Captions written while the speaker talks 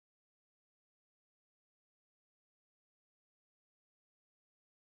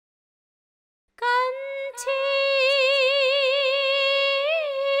हेर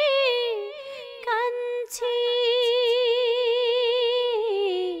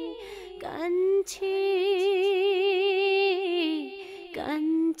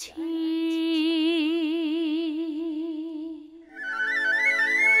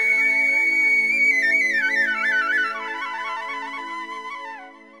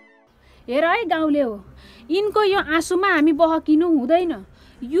है गाउँले हो, यिनको यो आँसुमा हामी बहकिनु हुँदैन।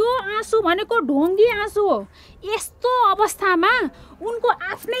 यो आँसु भनेको ढोङ्गी आँसु हो। यस्तो अवस्थामा उनको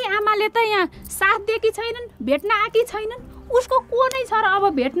आफ्नै आमाले त यहाँ साथ दिएकी छैनन्, भेट्न आएकी छैनन्। उसको को नै छ र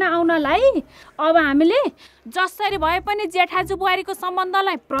अब भेट्न आउनलाई? अब हामीले जसरी भए पनि जेठाजु बुहारीको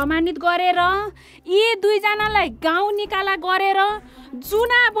सम्बन्धलाई प्रमाणित गरेर यी दुईजनालाई गाउँ निकाला गरेर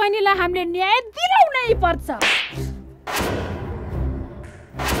जुना बहिनीलाई हामीले न्याय दिलाउनै पर्छ।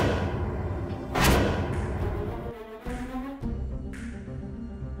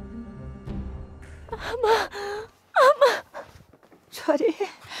 आमा, आमा, छोरी,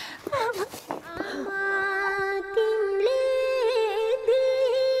 आमा, आमा तिमीले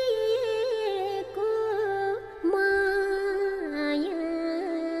दिएको माया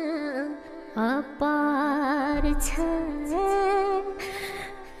अपार छ,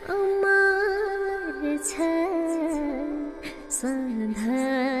 अमर छ,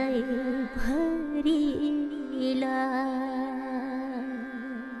 सधैँभरिलाई।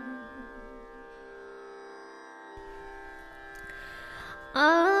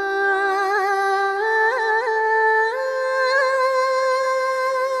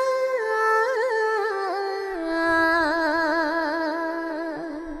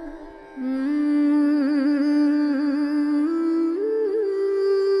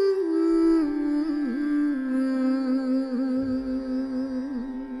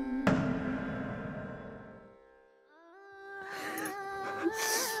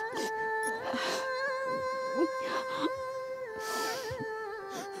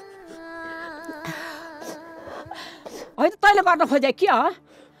 होइन तैँले गर्न खोजे के हो?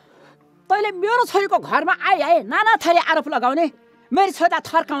 तैँले मेरो छोरीको घरमा आए नाना थरी आरोप लगाउने, मेरी छोरीलाई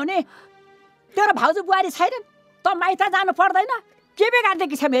थर्काउने। तेरो भाउजू बुहारी छैनन् त माइत जानु पर्दैन? के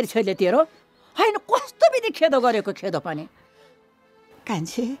बिगार्दैकी छ मेरी छोरीले तेरो? होइन कस्तो विधि खेदो गरेको खेदो पनि।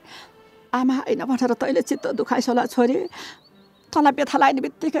 कान्छी, आमा होइन भनेर तैँले चित्त दुखाइस् होला छोरी। तँलाई व्यथा लाग्ने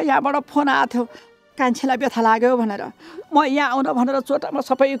बित्तिकै यहाँबाट फोन आएको थियो, कान्छीलाई व्यथा लाग्यो भनेर। म यहाँ आउन भनेर चोटामा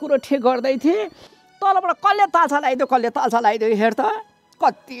सबै कुरो ठिक गर्दै थिएँ। तलबाट कसले तालसा लगाइदियो, कसले तालसा लगाइदियो हेर त।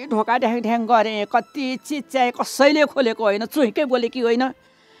 कति ढोका ढ्याङ ढ्याङ गरेँ, कति चिच्याएँ, कसैले खोलेको होइन, चुइकै बोलेकी होइन।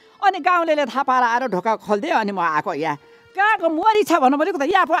 अनि गाउँलेले थाहा पाएर आएर ढोका खोलिदियो। अनि म आएको यहाँ। कहाँको मरी छ भन्नु भनेको त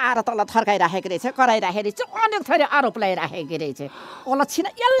यहाँ पो आएर तल थर्काइराखेको रहेछ, कराइराखेको रहेछ, अनेक थरी आरोप लगाइराखेको रहेछ। उसलाई छिन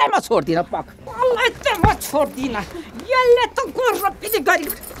यसलाई म छोड्दिनँ, पक उसलाई चाहिँ म छोड्दिनँ। यसले त गोर पिटी गरी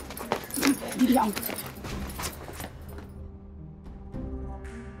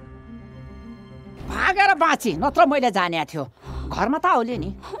भागेर बाँची, नत्र मैले जाने थियो। घरमा त आउले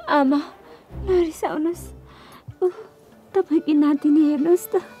नि। आमा नरिसाउनुहोस्, तपाईँकी नातिनी हेर्नुहोस्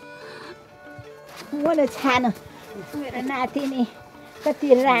त। मैले छानो मेरो नातिनी कति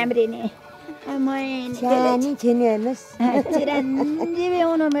राम्री नि। सानी छिनी हेर्नुहोस्, चिरञ्जीवी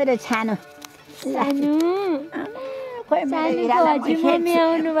हुनु मेरो छानो। सानो मम्मी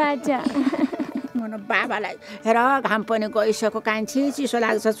आउनु भएको छ। मेरो बाबालाई हेर घाम पनि गइसक्यो, कान्छी चिसो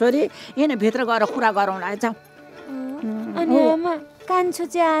लाग्छ छोरी, यहाँ भित्र गएर कुरा गरौँला जाउँ। अनि आमा कान्छो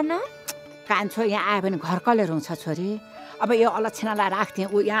चाहिँ आएन? कान्छो यहाँ आयो भने घर कसले रुन्छ छोरी? अब यो अलक्षणालाई राख्थेँ,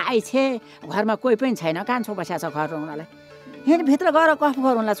 ऊ यहाँ आइछे, घरमा कोही पनि छैन, कान्छो बसिया छ घर रुङ्नलाई। यहाँ भित्र गएर गफ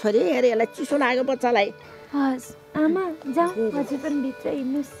गरौँला छोरी। हेर यसलाई चिसो लाग्यो बच्चालाई। हस् आमा जाउँ, हजुर पनि भित्र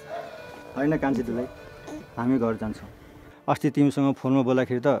हिँड्नुहोस्। होइन कान्छी दिदी, हामी घर जान्छौँ। अस्ति तिमीसँग फोनमा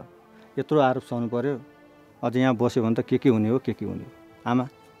बोल्दाखेरि त यत्रो आरोप सहनु पर्यो, अझ यहाँ बस्यो भने त के हुने हो, के हुने हो। आमा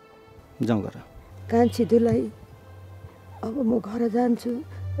जाउँ घर। कान्छी दुलाई, अब म घर जान्छु,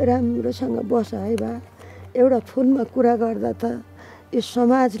 राम्रोसँग बस है बा। एउटा फोनमा कुरा गर्दा त यो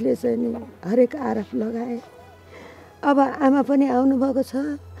समाजले चाहिँ नि हरेक आरोप लगाए। अब आमा पनि आउनुभएको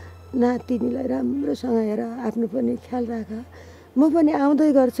छ, नातिनीलाई राम्रोसँग हेर, आफ्नो पनि ख्याल राख। म पनि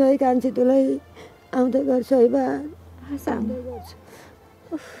आउँदै गर्छु है कान्छी दुलाई, आउँदै गर्छु है बा, आउँदै गर्छु।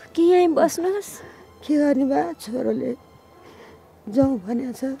 कि यहीँ बस्नुहोस्? के गर्ने बा, छोरोले जाउँ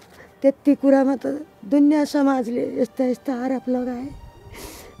भनेको छ, त्यति कुरामा त दुनियाँ समाजले यस्ता यस्ता आरोप लगाए।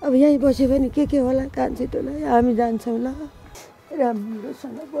 अब यहीँ बस्यो भने के होला कान्छी दुलाई, हामी जान्छौँ ल,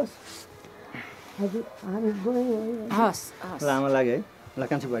 राम्रोसँग बस। हजुर हामी गयौँ। हस् लामा लाग्यो है, ल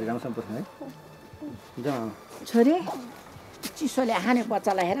कान्छी भएर राम्रोसँग बस्नु है। जाउँ छोरी, चिसोले हाने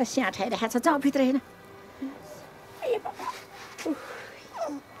बच्चालाई हेर स्याँ ठाइरहेको छ, जाउँ भित्र हेर।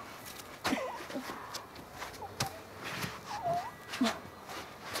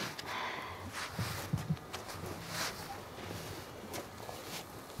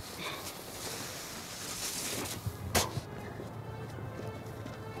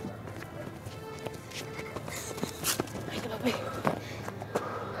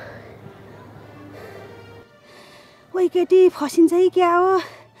 केटी फसिन्छ कि क्या हो?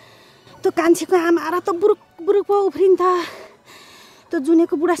 त्यो कान्छीको आमा र त बुरुक बुरुक पो उफ्रिन्छ। त्यो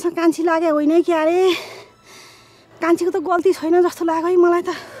जुनेको बुढासँग कान्छी लागे होइन क्या अरे? कान्छीको त गल्ती छैन जस्तो लाग्यो है मलाई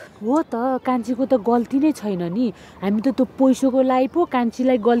त। हो त, कान्छीको त गल्ती नै छैन नि। हामी त त्यो पैसाको लागि पो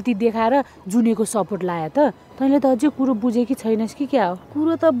कान्छीलाई गल्ती देखाएर जुनेको सपोर्ट लायो त। तैँले त अझै कुरो बुझेकी छैनस् कि क्या हो?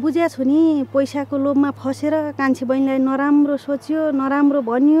 कुरो त बुझ्या छु नि। पैसाको लोभमा फसेर कान्छी बहिनीलाई नराम्रो सोच्यो, नराम्रो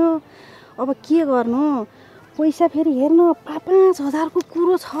भनियो। अब के गर्नु? पैसा फेरि हेर्नु 5,000 को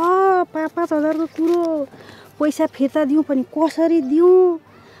कुरो छ। 5,000 को कुरो। पैसा फिर्ता दिउँ पनि कसरी दिउँ?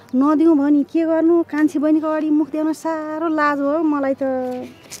 नदिउँ भने के गर्नु? कान्छी बहिनीको अगाडि मुख देख्न साह्रो लाज हो मलाई त।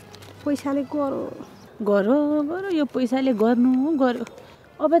 पैसाले गरो यो पैसाले गर्यो।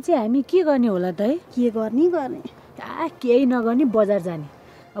 अब चाहिँ हामी के गर्ने होला त है? के गर्ने? केही नगर्ने, बजार जाने।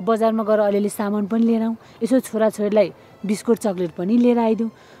 अब बजारमा गएर अलिअलि सामान पनि लिएर आउँ। यसो छोराछोरीलाई बिस्कुट चक्लेट पनि लिएर आइदिउँ।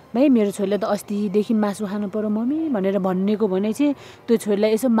 भाइ मेरो छोरीले त अस्तिदेखि मासु खानु पर्यो मम्मी भनेर भनेको भने चाहिँ त्यो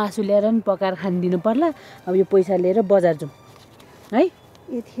छोरीलाई यसो मासु ल्याएर नि पकाएर खानिदिनु पर्ला। अब यो पैसा लिएर बजार जाउँ है।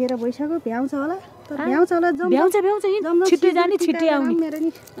 यतिखेर भइसक्यो, भ्याउँछ होला? भ्याउँछ होला। भ्याउँछ छिट्टै जाने छिट्टै आउने।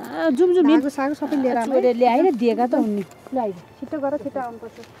 जाउँ सागु सबै लिएर आउँ। छोरीले ल्याएर दिएका त हुन् नि। छिट्टो गर, छिट्टो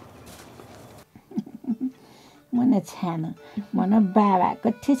आउनुपर्छ। मन छानो मन बाबाको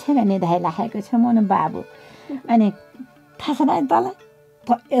ठिछेर निधाइ राखेको छ मन बाबु। अनि थाहा छ न तँलाई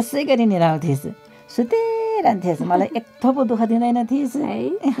त यसै गरी निधाउँथिस्, सुतिरहन्थिस्, मलाई एक थोपो दुःख दिँदैन थिइस् है।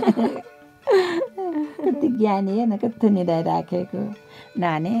 कति ज्ञानी हेर्न, कति निधाइराखेको।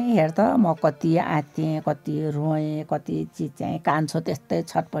 नानी हेर त, म कति आँतेँ, कति रोएँ, कति चिच्याएँ। कान्छो त्यस्तै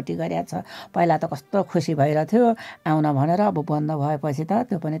छटपटी गरेको छ। पहिला त कस्तो खुसी भइरहेको थियो आउन भनेर। अब बन्द भएपछि त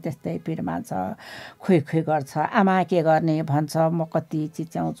त्यो पनि त्यस्तै पिरमा छ, खुइ गर्छ। आमा के गर्ने भन्छ, म कति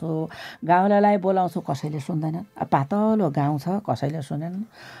चिच्याउँछु। गाउँलाई बोलाउँछु, कसैले सुन्दैनन्। पातलो गाउँ छ, कसैले सुनेनन्।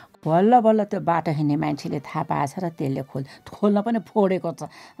 बल्ल त्यो बाटो हिँड्ने मान्छेले थाहा पाएछ र त्यसले खोल्न पनि फोडेको छ,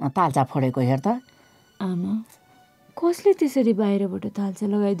 तालचा फोडेको। हेर त आमा, कसले त्यसरी बाहिरबाट तालचा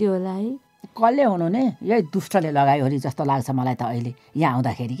लगाइदियो होला है? कसले हुनु नि? यही दुष्टले लगायो होली जस्तो लाग्छ मलाई त अहिले यहाँ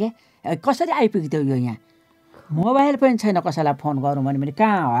आउँदाखेरि। के कसरी आइपुग्थ्यो यो यहाँ? मोबाइल पनि छैन, कसैलाई फोन गरौँ भने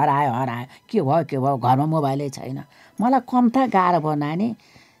कहाँ हरायो। के भयो घरमा मोबाइलै छैन। मलाई कम्ता गाह्रो भयो नानी।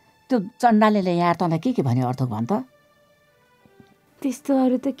 त्यो चण्डाले यहाँ तँलाई के भन्यो अर्थक भन् त? त्यस्तो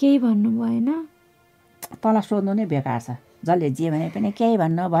अरू त केही भन्नु भएन। तँलाई सोध्नु नै बेकार छ। जसले जे भने पनि केही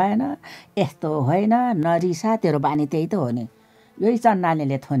भन्नु भएन, यस्तो होइन, नरिसा, तेरो बानी त्यही त हो नि। यही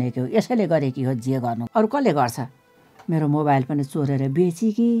चण्डाले थुनेको, यसैले गरेकी हो। जे गर्नु अरू कसले गर्छ? मेरो मोबाइल पनि चोरेर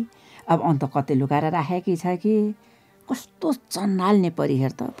बेची कि अब अन्त कतै लुकाएर राखेकी छ कि। कस्तो चण्डाल्ने परि।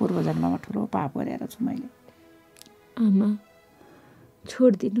 हेर त, पूर्व जन्ममा ठुलो पाप गरेर छु मैले। आमा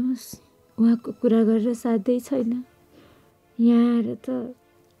छोडिदिनुहोस्, उहाँको कुरा गरेर साध्यै छैन। यहाँ आएर त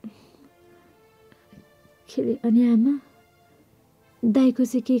अनि आमा, दाइको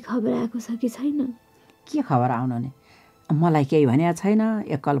चाहिँ केही खबर आएको छ कि छैन? के खबर आउनु नि? मलाई केही भनेको छैन,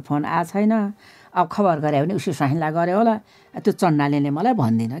 एकल फोन आएको छैन। अब खबर गरे भने उसी साहिनलाई गऱ्यो होला। त्यो चण्डाले मलाई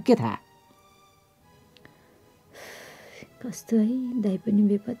भन्दिनँ, के थाहा? कस्तो है, दाइ पनि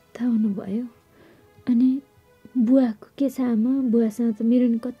बेपत्ता हुनुभयो। अनि बुवाको के छ आमा? बुवासँग त मेरो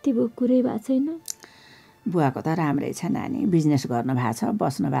नि कति भयो कुरै भएको छैन। बुवाको त राम्रै छ नानी, बिजनेस गर्नु भएको छ,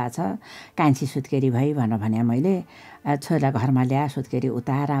 बस्नु भएको छ। कान्छी सुत्केरी भई भने मैले छोरीलाई घरमा ल्या, सुत्केरी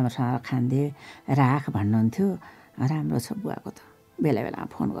उता राम्रोसँग खान्दे राख भन्नुहुन्थ्यो। राम्रो छ बुवाको त। बेला बेलामा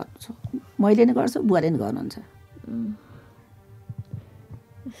फोन गर्छु, मैले नि गर्छु, बुवाले नि गर्नुहुन्छ।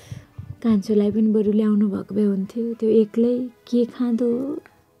 कान्छोलाई पनि बरु ल्याउनु भएको भए हुन्थ्यो। त्यो एक्लै के खाँदो?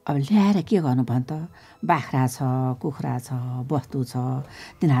 अब ल्याएर के गर्नु भन् त? बाख्रा छ, कुखुरा छ, बस्तु छ,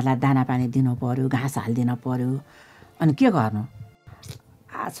 तिनीहरूलाई दाना पानी दिनु पर्यो, घाँस हालिदिनु पर्यो। अनि के गर्नु?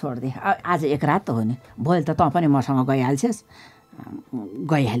 छोडिदे, आज एक रात त हो नि, भोलि त तँ पनि मसँग गइहाल्छस्।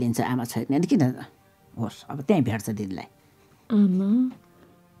 गइहालिन्छ आमा छोरी। अनि किन? होस्, अब त्यहीँ भेट्छ दिदीलाई। आमा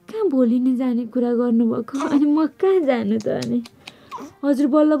कहाँ भोलि नै जाने कुरा गर्नुभएको? अनि म कहाँ जानु त? अनि हजुर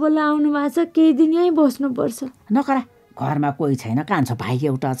बल्ल बल्ल आउनु भएको छ, केही दिन यहीँ बस्नुपर्छ। नकरा, घरमा कोही छैन, कान्छो भाइ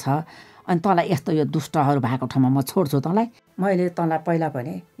एउटा छ। अनि तँलाई यस्तो यो दुष्टहरू भएको ठाउँमा म छोड्छु तँलाई? मैले तँलाई पहिला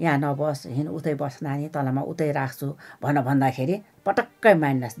भने यहाँ नबस, हिँड, उतै बस नानी, तँलाई म उतै राख्छु भन्दाखेरि पटक्कै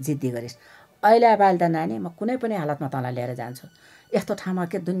मान्नस्, जिद्दी गरिस्। अहिले पालि त नानी, म कुनै पनि हालतमा तँलाई लिएर जान्छु। यस्तो ठाउँमा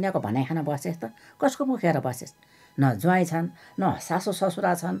के दुनियाँको भनाइ खान बसेस् त? कसको मुखेर बसेस्? न ज्वाइँ छन्, न सासु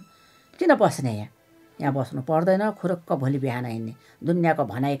ससुरा छन्, किन बस्ने यहाँ? यहाँ बस्नु पर्दैन, खुरुक्क भोलि बिहान हिँड्ने। दुनियाँको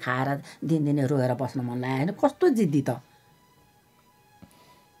भनाइ खाएर दिनदिनै रोएर बस्नु मन लाग्यो भने कस्तो जिद्दी त?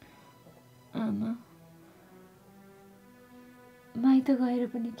 आमा माइत गएर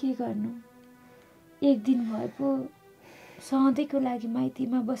पनि के गर्नु? एक दिन भए पो सधैँको लागि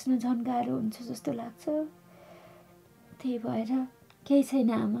माइतीमा बस्न झन् गाह्रो हुन्छ जस्तो लाग्छ। त्यही भएर केही छैन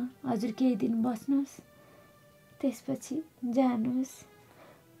आमा, हजुर केही दिन बस्नुहोस्, त्यसपछि जानुहोस्।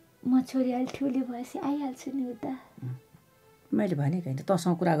 म छोरी अलि ठुली भएपछि आइहाल्छु नि उता। मैले भनेको होइन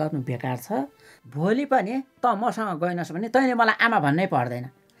तँसँग कुरा गर्नु बेकार छ। भोलि पनि त मसँग गएनस् भने तैँले मलाई आमा भन्नै पर्दैन।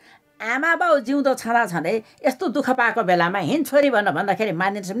 आमा बाउ जिउँदो छँदा छँदै यस्तो दुःख पाएको बेलामा हिँड छोरी भन्दाखेरि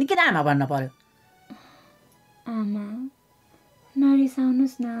मानिदिनुहोस् भने किन आमा भन्नु पर्यो? आमा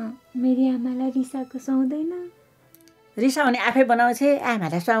नरिसाउनुहोस् न, मेरी आमालाई रिसाएको सुहाउँदैन। रिसाउने आफै बनाउँछे,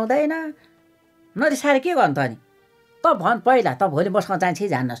 आमालाई सुहाउँदैन। नरिसाएर के गर्नु त अनि? त भन् पहिला, त भोलि मसँग जान्छे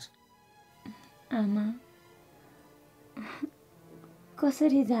जान्नुहोस्। आमा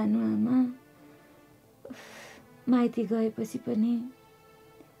कसरी जानु आमा? माइती गएपछि पनि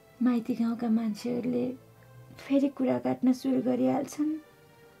माइती गाउँका मान्छेहरूले फेरि कुरा काट्न सुरु गरिहाल्छन्।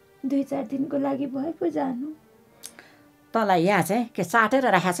 2-4 दिनको लागि भए पो जानु। तँलाई यहाँ चाहिँ के चाटेर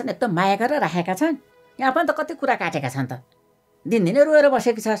राखेका छन्, एकदम माया गरेर राखेका छन्। यहाँ पनि त कति कुरा काटेका छन् त। दिनदिनै रोएर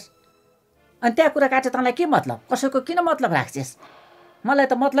बसेकी छस्। अनि त्यहाँ कुरा काटे तँलाई के मतलब? कसैको किन मतलब राख्छेस्? मलाई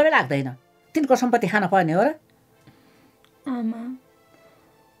त मतलबै लाग्दैन। तिनको सम्पत्ति खान पर्ने हो र? आमा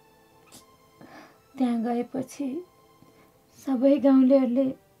त्यहाँ गएपछि सबै गाउँलेहरूले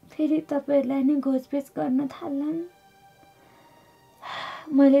फेरि तपाईँहरूलाई नै घोचपेच गर्न थाल्लान्।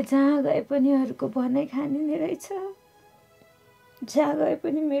 मैले जहाँ गए पनि अरूको भनाइ खाने नै रहेछ। जहाँ गए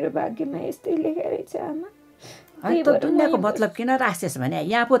पनि मेरो भाग्यमा यस्तै लेखेको रहेछ आमा। अनि त दुनियाँको मतलब किन राख्छेस् भने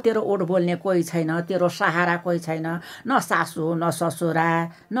यहाँ पो तेरो ओठ बोल्ने कोही छैन, तेरो सहारा कोही छैन, न सासू न ससुरा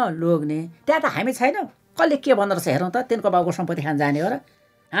न लोग्ने। त्यहाँ त हामी छैनौँ। कसले के भन्दो रहेछ हेरौँ त? तिनको बाउको सम्पत्ति खान जाने हो र?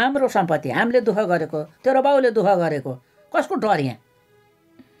 हाम्रो सम्पत्ति हामीले दुःख गरेको, तेरो बाउले दुःख गरेको, कसको डर यहाँ?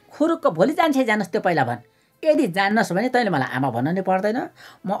 खुरुक्क भोलि जान्छे जानुहोस्, त्यो पहिला भन्। यदि जान्नुहोस् भने तैँले मलाई आमा भन्नु नै पर्दैन।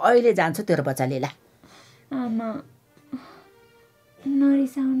 म अहिले जान्छु तेरो बच्चा लिला। आमा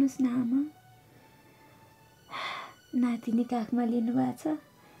नरिसाउनुहोस् न आमा। नातिनी काखमा लिनुभएको छ,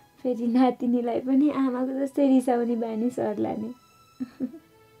 फेरि नातिनीलाई पनि आमाको जस्तै रिसाउने बानी सर्ला नि।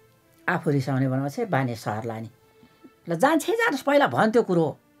 आफू रिसाउने बनाउँछ बानी सर्ला नि। ल जान्छे जानुहोस् पहिला भन् त्यो कुरो।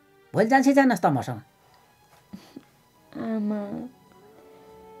 भोलि जान्छे जानुहोस् त मसँग। आमा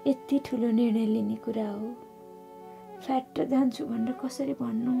यति ठुलो निर्णय लिने कुरा हो। फ्याट जान्छु भनेर कसरी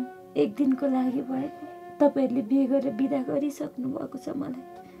भन्नु? एक दिनको लागि भए तपाईँहरूले बिहे गरेर बिदा गरिसक्नु भएको छ मलाई।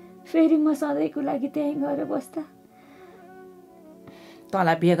 फेरि म सधैँको लागि त्यहीँ गएर बस्दा।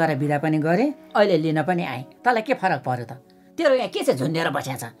 तँलाई बिहे गरेर बिदा पनि गरेँ, अहिले लिन पनि आएँ। तँलाई के फरक पर्यो त? तेरो यहाँ के चाहिँ झुन्डेर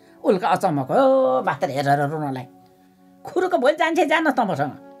बसेको छ? उल्का अचम्मको हो मात्र हेरेर रुनलाई। खुरुको भोलि जान्छे जानुहोस् त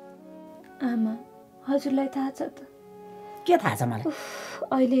मसँग। आमा हजुरलाई थाहा छ त? के थाहा छ मलाई?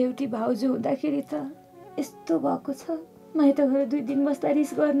 अहिले एउटी भाउजू हुँदाखेरि त यस्तो भएको छ। माइत गएर 2 दिन बस्दा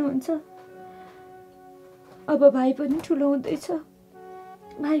रिस गर्नुहुन्छ। अब भाइ पनि ठुलो हुँदैछ।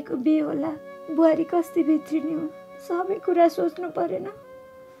 भाइको बिहे होला, बुहारी कस्ती भित्रिने हो, सबै कुरा सोच्नु परेन?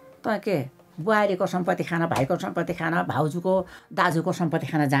 त के बुहारीको सम्पत्ति खान, भाइको सम्पत्ति खान, भाउजूको दाजुको सम्पत्ति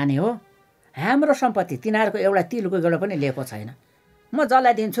खान जाने हो? हाम्रो सम्पत्ति तिनीहरूको एउटा तिलको एउटा पनि लिएको छैन। म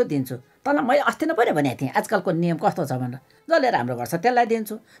जसलाई दिन्छु दिन्छु। तँलाई मैले अस्ति नै पनि भनेको थिएँ आजकलको नियम कस्तो छ भनेर। जसले राम्रो गर्छ त्यसलाई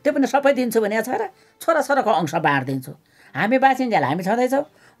दिन्छु। त्यो पनि सबै दिन्छु भनेको छ र? छोराछोराको अंश बाँडिदिन्छु। हामी बाँचिन्जेल हामी छँदैछौँ।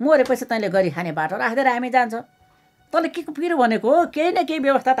 मरेपछि तैँले गरी खाने बाटो राखिदिएर हामी जान्छौँ। तँले के पिरो भनेको हो? केही न केही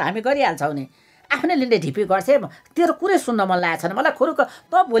व्यवस्था त हामी गरिहाल्छौँ नि। आफ्नै लिँदै ढिपी गर्छे। तेरो कुरै सुन्न मन लागेको छैन मलाई। खुरुक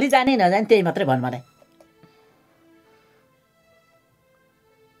त भोलि जाने नजाने त्यही मात्रै भन् मलाई।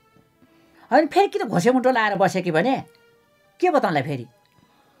 अनि फेरि किन घोसेमुटो लाएर बस्यो कि भने के भयो तँलाई फेरि?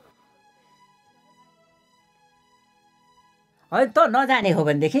 होइन त नजाने हो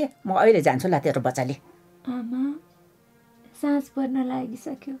भनेदेखि म अहिले जान्छु ल तेरो बच्चाले। आमा साँझ पर्न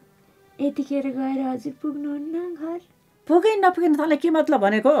लागिसक्यो। यतिखेर गएर हजुर पुग्नुहुन्न घर? पुगेन नपुगेन तँलाई के मतलब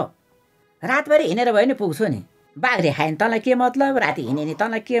भनेको? रातभरि हिँडेर भयो नि पुग्छु नि। बाघले खायो नि तँलाई के मतलब? राति हिँड्यो नि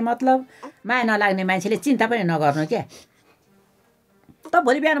तँलाई के मतलब? माया नलाग्ने मान्छेले चिन्ता पनि नगर्नु क्या। त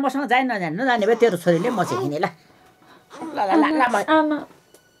भोलि बिहान मसँग जाने नजाने भए तेरो छोरीले म चाहिँ हिँडेँ ल। आमा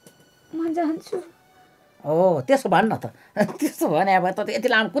म जान्छु। हो त्यसो भन्न त। त्यसो भने अब त यति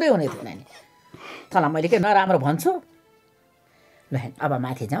लामो कुरै हुने थिएन नि। तँलाई मैले के नराम्रो भन्छु? ल अब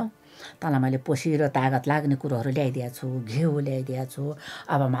माथि जाउँ। तँलाई मैले पोसिरो तागत लाग्ने कुरोहरू ल्याइदिएको छु, घिउ ल्याइदिएको छु।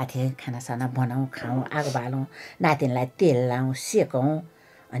 अब माथि खानासाना बनाऊँ, खाऊँ, आगो बालौँ, नातिनीलाई तेल लाऊँ, सेकौँ।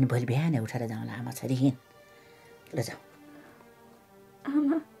 अनि भोलि बिहानै उठेर जाउँला आमा छोरी हिँड। ल जाउँ।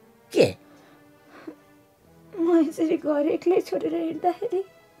 आमा के? म यसरी घर एक्लै छोडेर हिँड्दाखेरि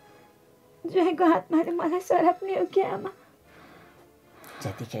ज्वाइँको हातमाले मलाई सराप्ने हो कि आमा?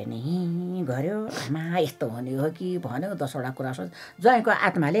 जतिखेर नि गऱ्यो आमा यस्तो हुने हो कि भन्यो 10वटा कुरा सोच। ज्वाइँको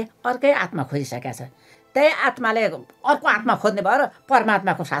आत्माले अर्कै आत्मा खोजिसकेको छ। त्यही आत्माले अर्को आत्मा खोज्ने भएर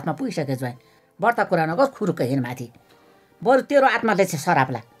परमात्माको साथमा पुगिसक्यो ज्वाइँ। व्रत कुरा नगर्छ खुरुक्क हिँड माथि। बरु तेरो आत्माले चाहिँ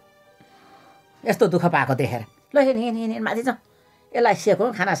सरापला यस्तो दुःख पाएको देखेर। ल हिँड माथि जाउँ, यसलाई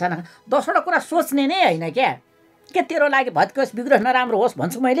सेको खानासाना। दसवटा कुरा सोच्ने नै होइन क्या, के तेरो लागि भत्कस बिग्रोस् नराम्रो होस्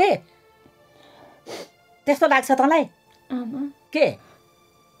भन्छु मैले? त्यस्तो लाग्छ तँलाई? आमा के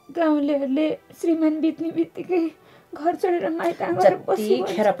गाउँलेहरूले श्रीमान बित्ने बित्तिकै घर छोडेर माइत आएर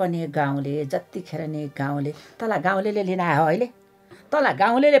जतिखेर पनि जतिखेर नि गाउँले तँलाई गाउँलेले लिन आयो अहिले, तँलाई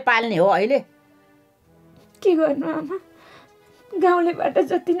गाउँलेले पाल्ने हो अहिले। के गर्नु आमा, गाउँलेबाट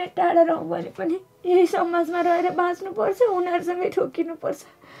जति नै टाढा रहँ भने पनि यही समाजमा रहेर बाँच्नुपर्छ, उनीहरूसँगै ठोकिनुपर्छ।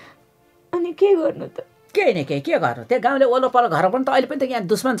 अनि के गर्नु त? केही न केही के गर्नु? त्यो गाउँले ओलोपल्लो घर पनि त अहिले पनि त यहाँ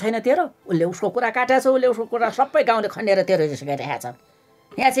दुश्मन छैन तेरो। उसले उसको कुरा काटेको छ, उसले उसको कुरा सबै गाउँले खनेर तेरो गरिरहेका छन्।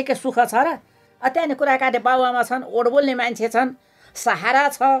 यहाँ चाहिँ के सुख छ र? त्यहाँ नि कुरा काटे बाबुआमा छन्, ओड बोल्ने मान्छे छन्, सहारा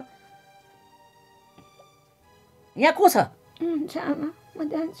छ। यहाँ को छ? हुन्छ आमा, म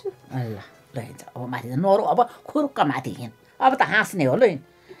जान्छु। ल ल हिँड्छ अब माथि नरो, अब खुर्क माथि हिँड। अब त हाँस्ने हो ल, हिँड।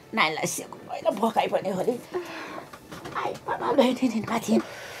 नानीलाई सेको पहिला भोकाइ पनि हो नि। ल हिँड माथि हिँड।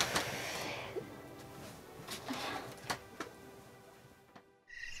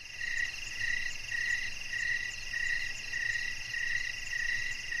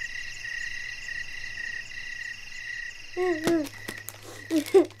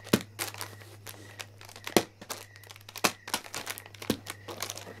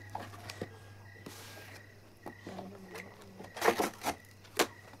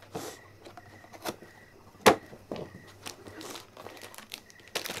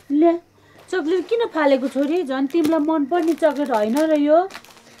 ले चक्लेट किन फालेको छोरी? झन् तिमीलाई मनपर्ने चक्लेट होइन र यो?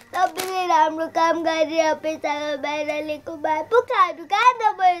 तपाईँले राम्रो काम गरेर पैसा बाहिर लिएको भए पो खानु कहाँ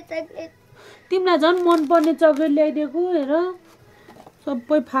नभयो चक्लेट? तिमीलाई झन् मनपर्ने चक्लेट ल्याइदिएको हेर,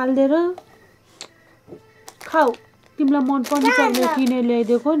 सबै फालिदिएर खाऊ। तिमीलाई मनपर्ने चक्लेट किनेर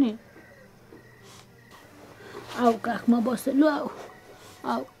ल्याइदिएको नि। आऊ काखमा बस्छ, लु आऊ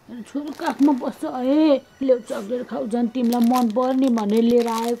आऊ छोरी काखमा बस्छ। ए ल्याउ चक्लेट खाऊ, झन् तिमीलाई मनपर्ने भनेर लिएर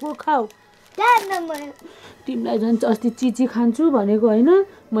आएको, खाऊ। तिमीलाई झन् अस्ति चिची खान्छु भनेको होइन,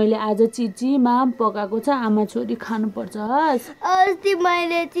 मैले आज चिची माम पकाएको छ, आमा छोरी खानुपर्छ। अस्ति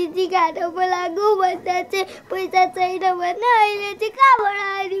मैले चिची खानु बोलाएको भन्दा चाहिँ पैसा छैन भने अहिले चाहिँ कहाँबाट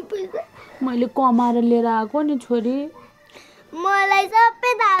आयो पैसा? मैले कमाएर लिएर आएको नि छोरी। मलाई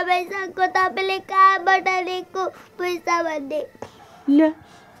सबै थाहा भइसक्यो तपाईँले कहाँबाट लिएको पैसा भन्ने। ले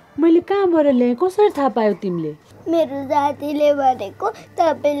मैले कहाँबाट ल्याएँ? कसरी थाहा पायो तिमीले? मेरो साथीले भनेको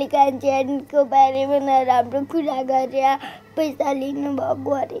तपाईँले कान्छी आन्टीको बारेमा नराम्रो कुरा गरेर पैसा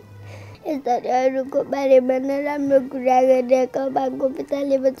लिनुभएको अरे। यसरी अरूको बारेमा नराम्रो कुरा गरेर कमाएको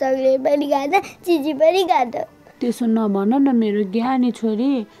पैसाले चक्लेट पनि खाँदा चिजी पनि खाँदा। त्यसो नभन न मेरो ज्ञानी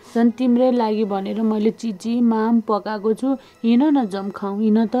छोरी, झन् तिम्रै लागि भनेर मैले चिची माम पकाएको छु। हिँड न जम खाऊ,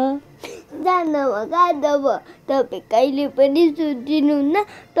 हिँड त। जान्नुभयो खाँदभ, तपाईँ कहिले पनि सुत्दिनुहुन्न।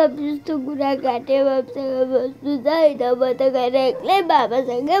 तपाईँ जस्तो कुरा काटे बाबासँग बस्नु छैन, म त गएर एक्लै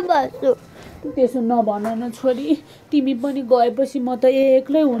बाबासँगै बस्छु। त्यसो नभन न छोरी, तिमी पनि गएपछि म त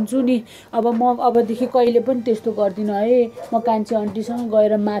एक्लै हुन्छु नि। अब म अबदेखि कहिले पनि त्यस्तो गर्दिनँ है। म कान्छी आन्टीसँग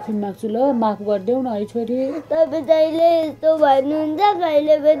गएर माफी माग्छु, ल माफ गरिदेऊ न है छोरी। तपाईँ जहिले यस्तो भन्नुहुन्छ,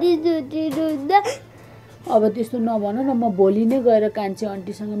 कहिले पनि सुत्दिनुहुन्न। अब त्यस्तो नभन न, म भोलि नै गएर कान्छी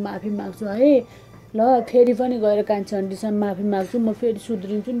आन्टीसँग माफी माग्छु है। ल फेरि पनि गएर कान्छी आन्टीसँग माफी माग्छु, म फेरि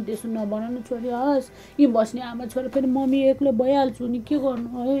सुध्रिन्छु नि। त्यसो नभन न छोरी। हस् यी बस्ने आमा छोरा फेरि मम्मी एक्लै भइहाल्छु नि, के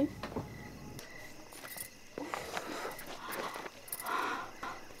गर्नु है।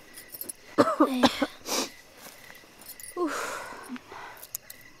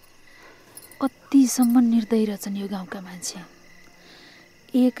 कतिसम्म निर्दयी रहेछन् यो गाउँका मान्छे।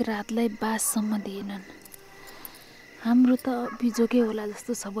 एक रातलाई बाससम्म दिएनन्। हाम्रो त बिजोकै होला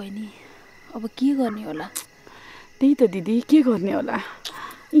जस्तो छ बहिनी। अब के गर्ने होला? त्यही त दिदी, के गर्ने होला?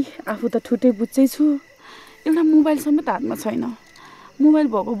 आफू त ठुटै बुझ्चै छु, एउटा मोबाइल समेत हातमा छैन। मोबाइल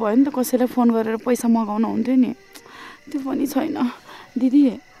भएको भयो नि त कसैलाई फोन गरेर पैसा मगाउनु हुन्थ्यो नि, त्यो पनि छैन। दिदी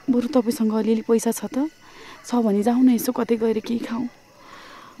बरु तपाईँसँग अलिअलि पैसा छ त? छ भने जाउँ न यसो कतै गएर केही खाउँ।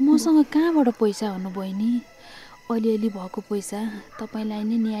 मसँग कहाँबाट पैसा हुनु बहिनी? अलिअलि भएको पैसा तपाईँलाई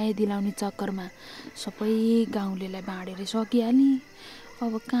नै न्याय दिलाउने चक्करमा सबै गाउँलेलाई बाँडेर सकिहालेँ।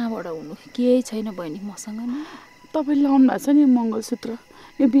 अब कहाँबाट हुनु? केही छैन बहिनी मसँग नि। तपाईँले लाउनु भएको छ नि मङ्गलसूत्र,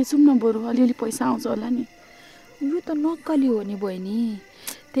 यो बेचौँ न बरु, अलिअलि पैसा आउँछ होला नि। यो त नक्कली हो नि बहिनी,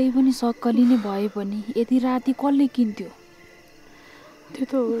 त्यही पनि सक्कली नै भए पनि यति राति कसले किन्थ्यो? त्यो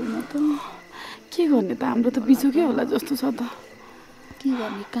त होइन त, के गर्ने त, हाम्रो त बिचोकै होला जस्तो छ त। के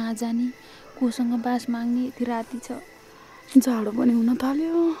गर्ने, कहाँ जाने, कोसँग बास माग्ने, यति राति छ। जाडो पनि हुन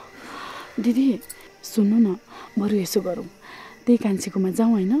थाल्यो। दिदी सुन्नु न, बरु यसो गरौँ, त्यही कान्छीकोमा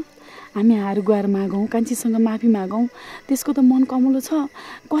जाउँ होइन, हामी हार गएर मागौँ, कान्छीसँग माफी मागौँ। त्यसको त मन कमलो छ,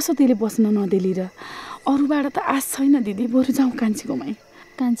 कसो त्यसले बस्न नदेली र। अरूबाट त आश छैन दिदी, बरु जाउँ कान्छीकोमै।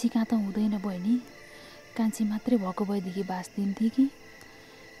 कान्छी कहाँ त हुँदैन बहिनी, कान्छी मात्रै भएको भएदेखि बास दिन्थे कि।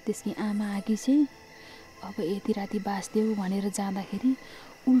 त्यसकी आमा आकी चाहिँ अब यति राति बाँच्देऊ भनेर जाँदाखेरि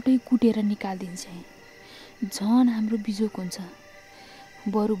उल्टै कुटेर निकालिदिन्छ। झन् हाम्रो बिजोक हुन्छ।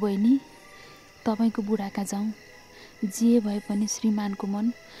 बरु बहिनी तपाईँको बुढाका जाउँ, जे भए पनि श्रीमानको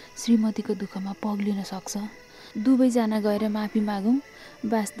मन श्रीमतीको दुःखमा पग्लिन सक्छ। दुवैजना गएर माफी मागौँ,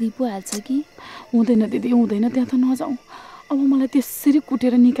 बास दिइ पो हाल्छ कि। हुँदैन दिदी, हुँदैन, त्यहाँ त नजाउँ। अब मलाई त्यसरी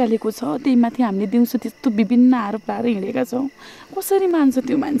कुटेर निकालेको छ, त्यही माथि हामीले दिउँसो त्यस्तो विभिन्न आरोप लाएर हिँडेका छौँ। कसरी मान्छ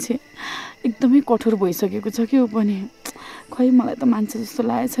त्यो मान्छे? एकदमै कठोर भइसकेको छ कि ऊ पनि। खै मलाई त मान्छ जस्तो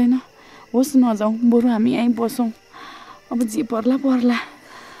लागेको छैन। होस् नजाउँ, बरु हामी यहीँ बसौँ। अब जे पर्ला पर्ला।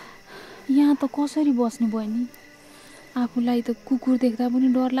 यहाँ त कसरी बस्ने बहिनी? आफूलाई त कुकुर देख्दा पनि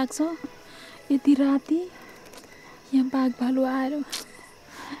डर लाग्छ। यति राति यहाँ बाघ भालु आएर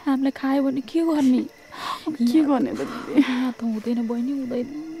हामीलाई खायो भने के गर्ने? के गर्ने त दिदी? यहाँ त हुँदैन बहिनी, हुँदैन।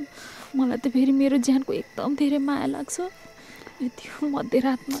 मलाई त फेरि मेरो ज्यानको एकदम धेरै माया लाग्छ। यति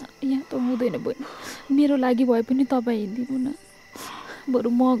मध्यरातमा यहाँ त हुँदैन बहिनी। मेरो लागि भए पनि तपाईँ हिँडिदिनु न। बरु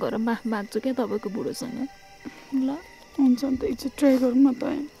म गएर माफ माग्छु क्या तपाईँको बुढोसँग। ल हुन्छ नि त, एकचोटि ट्राई गरौँ न त।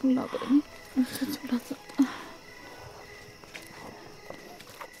 ल बहिनी।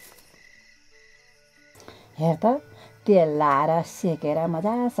 हेर त, तेल लाएर सेकेर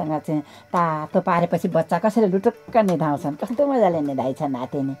मजासँग चाहिँ तातो पारेपछि बच्चा कसरी लुटुक्क निधाउँछन्। कस्तो मजाले निधाइछन्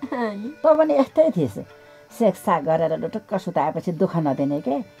नातिनी। त पनि यस्तै थिएछ, सेकसाक गरेर लुटुक्क सुताएपछि दुःख नदिने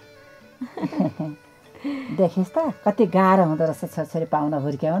के। देखिस् त कति गाह्रो हुँदो रहेछ छोरछोरी पाउन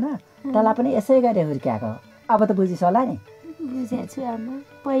हुर्क्याउन। तँलाई पनि यसै गरी हुर्क्याएको हो। अब त बुझिस् होला नि? बुझाएको छु आमा,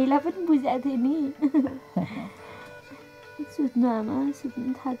 पहिला पनि बुझाएको थिएँ नि। सुत्नु आमा,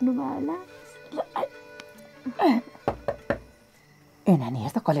 सुत्नु थाक्नु भयो होला। ए नानी,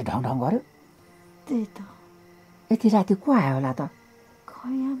 हेर त कसले ढङ ढङ गर्यो? त्यही त। यति राति को आयो होला त?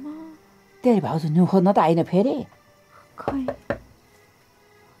 खै आमा, तेरि भाउजू न्यु खोज्न त आइन फेरि? खै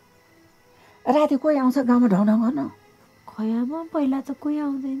राति कोही आउँछ गाउँमा ढङ ढङ गर्न? खै आमा, पहिला त कोही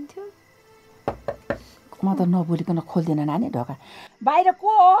आउँदैन थियो। म त नबोलिकन खोल्दिनँ नानी ढोका। बाहिर को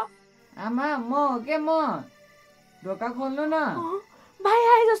हो? आमा म हो के, म ढोका खोल्नु न। भाइ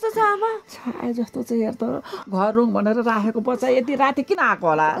आए जस्तो छ आमा। आए जस्तो छ। हेर त घर रुङ भनेर राखेको बच्चा यति राति किन आएको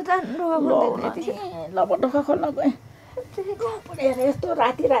होला? ल म ढोका खोल्न गएँ। यस्तो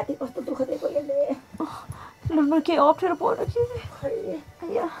राति राति कस्तो दुःख दिएको यसले। ल के अप्ठ्यारो पर्यो कि?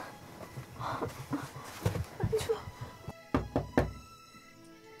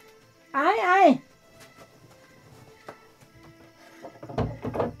 आए आए।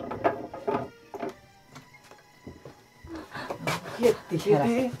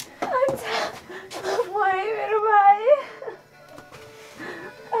 मेरो भाइ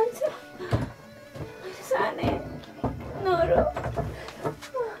साने नरो।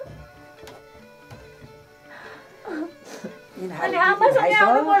 अनि आमासँग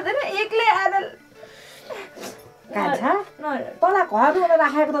आउनु पर्दैन, एक्लै आएर। कान्छा, तँलाई घर रुन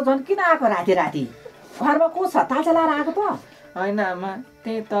राखेको त झन् किन आएको राति राति? घरमा को छ? ताजा लाएर आएको त? होइन आमा,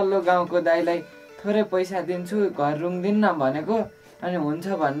 त्यही तल्लो गाउँको दाइलाई थोरै पैसा दिन्छु, घर रुङ्दिन्न भनेको। अनि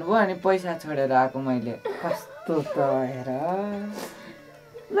हुन्छ भन्नुभयो, अनि पैसा छोडेर आएको मैले। कस्तो त हेर।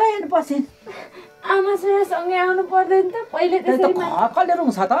 ल हेर्नु पछि आमासँग सँगै आउनु पर्दैन त? पहिले त्यसरी कसले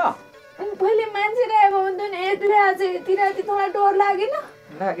रुङ्छ त? अनि पहिले मान्छे ल्याएको हुन्थ्यो नि, एक्लै आज यति राति तँलाई डर लागेन?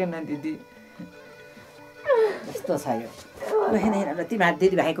 लागेन दिदी। यस्तो छ यो। ल तिमीहरू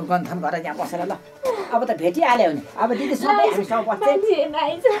दिदीभाइको गन्थन गरेर यहाँ बसेर ल। अब त भेटिहाल्यो नि। अब दिदी सधैँ हामीसँग बस्छ।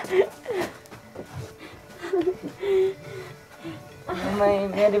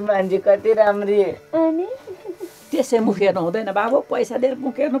 मेरो मान्छे कति राम्री। अनि त्यसै मुख हेर्नु हुँदैन बाबु, पैसा दिएर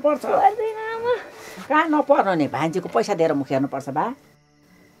मुख हेर्नुपर्छ। कहाँ नपर्नु नि, भान्जीको पैसा दिएर मुख हेर्नुपर्छ बा।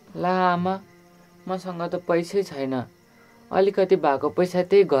 ला आमा, मसँग त पैसै छैन। अलिकति भएको पैसा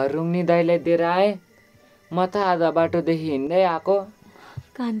त्यही घर रुङ्नी दाइलाई दिएर आएँ। म त आधा बाटोदेखि हिँड्दै आएको।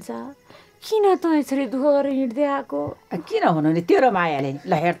 कान्छा, किन त यसरी दुःख गरेर हिँड्दै आएको? किन हुनु नि, तेरो मायाले।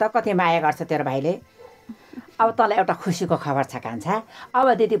 ल हेर त कति माया गर्छ तेरो भाइले। अब तँलाई एउटा खुसीको खबर छ कान्छा।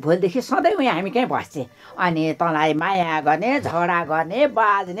 अब दिदी भोलिदेखि सधैँ उहीँ हामी कहीँ बस्छे। अनि तँलाई माया गर्ने, झगडा गर्ने,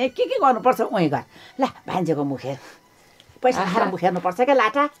 बाज्ने के गर्नुपर्छ उहीँ गर। ल भान्जीको मुख हेर, पैसा खाएर मुख हेर्नुपर्छ क्या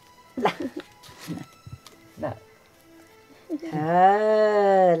लाटा। ल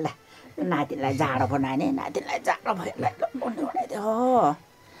ल नातिलाई जाडो भयो नानी, नातिलाई जाडो भयो। उडाइदियो हो।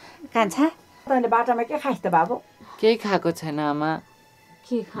 कान्छा, तैँले बाटोमा के खाइस् त बाबु? केही खाएको छैन आमा।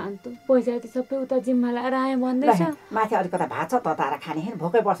 के खान त पैसा त सबै उता जिम्मा लाएर आए भन्दैछ। माथि अलिकता भात छ तताएर खाने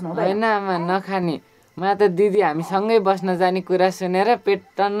भोकै बस्नु हुँदैन। होइन आमा नखाने, मलाई त दिदी हामी सँगै बस्न जाने कुरा सुनेर पेट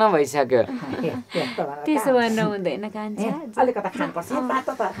टन्न भइसक्यो। त्यसो भनेर हुँदैन कान्छा, अलिकता खानुपर्छ। भात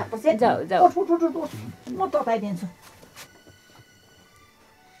तताएर खानुपर्छ। जाऊ जाऊ, म तताइदिन्छु।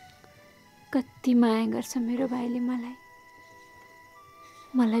 कति माया गर्छ मेरो भाइले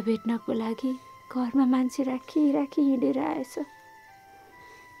मलाई भेट्नको लागि घरमा मान्छे राखी हिँडेर आएछ।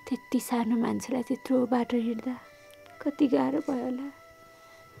 त्यति सानो मान्छेलाई त्यत्रो बाटो हिँड्दा कति गाह्रो भयो होला।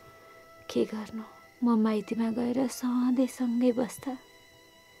 के गर्नु, म माइतीमा गएर सधैँ सँगै बस्दा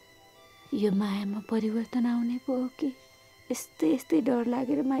यो मायामा परिवर्तन आउने पो हो कि यस्तै डर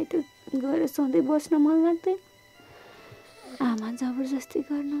लागेर माइत गएर सधैँ बस्न मन लाग्दैन। आमा जबरजस्ती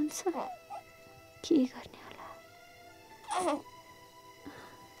गर्नुहुन्छ, के गर्ने होला।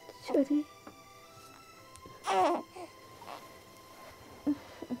 छोरी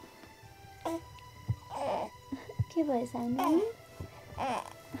के भयो सानो?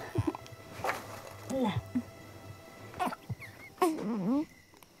 ल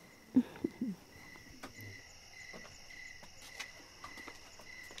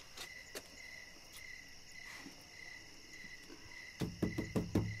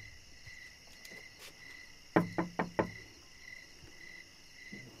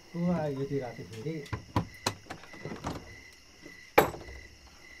यति राति फेरि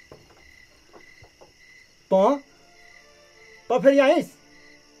त फेरि आइस?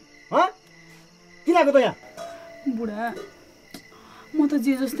 किन आएको त यहाँ? बुढा, म त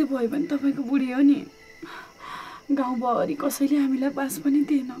जे जस्तै भयो भने तपाईँको बुढी हो नि। गाउँभरि कसैले हामीलाई बास पनि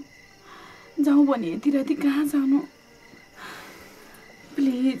दिएन। जाउँ भने यति राति कहाँ जानु?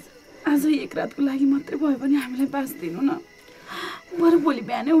 प्लिज आज एक रातको लागि मात्रै भयो भने हामीलाई बास दिनु न। बरु भोलि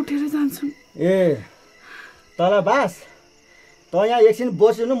बिहानै उठेर जान्छु। ए तल बास? त यहाँ एकछिन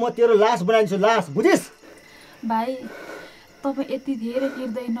बस्नु, म तेरो लास बनाइदिन्छु, लास, बुझिस्? भाइ, तपाईँ यति धेरै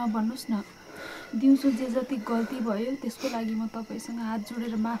निर्दय नभन्नुहोस् न। दिउँसो जे जति गल्ती भयो त्यसको लागि म तपाईँसँग हात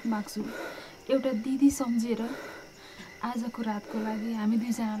जोडेर माफ माग्छु। एउटा दिदी सम्झेर आजको रातको लागि हामी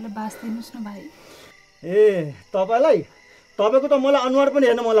दुईजनालाई बास दिनुहोस् न भाइ। ए तपाईँको त मलाई अनुहार पनि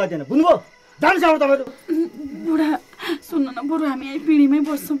हेर्न मन लाग्दैन, बुझ्नुभयो? जानुहोस् अब तपाईँहरू। बुढा सुन्नु न, बरु हामी यही पिँढीमै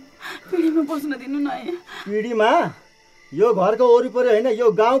बस्छौँ। पिँढीमा बस्न दिनु न। पिँढीमा? यो घरको वरिपरि होइन, यो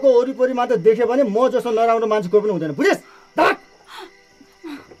गाउँको वरिपरि मात्र देख्यो भने म जस्तो नराम्रो मान्छे कोही पनि हुँदैन, बुझिस्?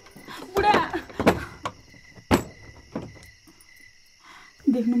 बुढा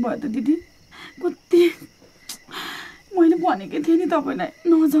देख्नुभयो त दिदी, कति मैले भनेकै थिएँ नि तपाईँलाई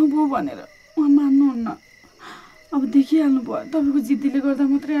नजाउँ भयो भनेर, उहाँ मान्नुहुन्न। अब देखिहाल्नु भयो, तपाईँको जिद्दीले गर्दा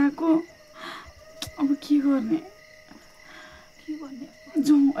मात्रै आएको। अब के गर्ने?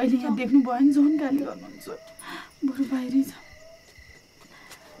 जाउँ, अहिले यहाँ देख्नुभयो नि झन् गाली गर्नुहुन्छ। बरु बाहिरै छ।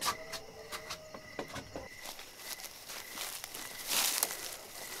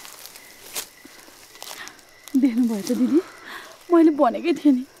 देख्नुभयो त दिदी, मैले भनेकै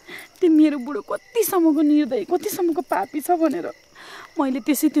थिएँ नि त्यो मेरो बुढो कतिसम्मको निर्दयी, कतिसम्मको पापी छ भनेर। मैले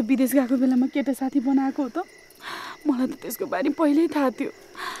त्यसै त्यो विदेश गएको बेलामा केटा साथी बनाएको हो त। मलाई त त्यसको बारे पहिल्यै थाहा थियो।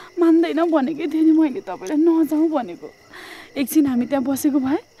 मान्दैन भनेकै थिएँ नि मैले तपाईँलाई, नजाउँ भनेको। एकछिन हामी त्यहाँ बसेको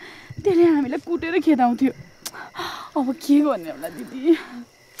भए त्यसले हामीलाई कुटेर खेदाउँथ्यो। अब के गर्ने होला दिदी?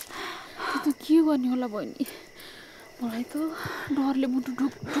 त्यो त के गर्ने होला बहिनी, मलाई त डरले मुटु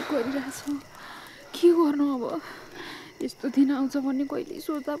ढुक गरिरहेछ। के गर्नु अब? यस्तो दिन आउँछ भन्ने कहिले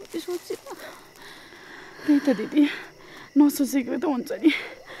सोच्दा पनि सोचेन। त्यही त दिदी, नसोचेको त हुन्छ नि।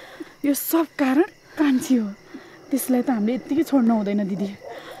 यो सब कारण कान्छी हो, त्यसलाई त हामीले यत्तिकै छोड्नु हुँदैन दिदी।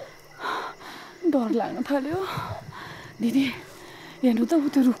 डर लाग्न थाल्यो दिदी। हेर्नु त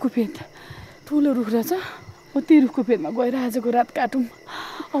उतो रुखको फेद, ठुलो रुख रहेछ। हो त्यो रुखको फेदमा गएर आजको रात काटौँ।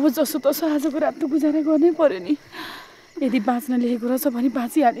 अब जसो तसो आजको रात त गुजारा गर्नै पर्यो नि। यदि बाँच्न लेखेको रहेछ भने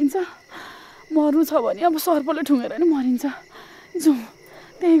बाँचिहालिन्छ, मर्नु छ भने अब सर्पले ठुँगेर नि मरिन्छ। जाउँ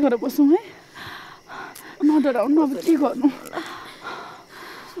त्यहीँ गएर बसौँ है, नडराउनु। अब के गर्नु?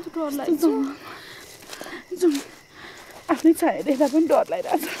 डर लाग्छ। जाउँ, आफ्नै छाया देख्दा पनि डर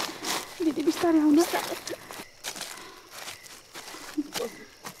लागिरहेछ। दिदी बिस्तारै आउनु।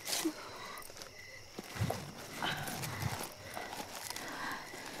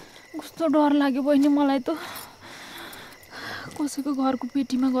 कस्तो डर लाग्यो बहिनी मलाई त। कसैको घरको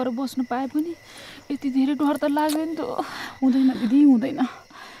पेटीमा गएर बस्नु पाए पनि यति धेरै डर त लाग्यो नि त। हुँदैन दिदी, हुँदैन।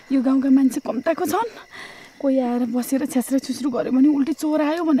 यो गाउँका मान्छे कम्ताको छन्। कोही आएर बसेर छ्यास्रा छुस्रु गऱ्यो भने उल्टी चोर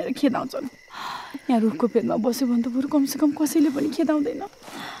आयो भनेर खेदाउँछन्। यहाँ रुखको पेटमा बस्यो भने त बरु कमसेकम कसैले पनि खेदाउँदैन।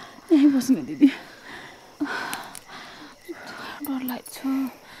 यहीँ बस्नु दिदी। डर लाग्छ।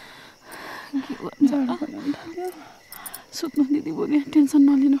 सुत्नु दिदी बोली टेन्सन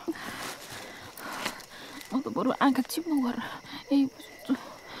नलिनु म त बरु आँखा चिप्लो गरेर यही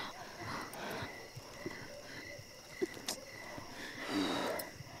सुत्छु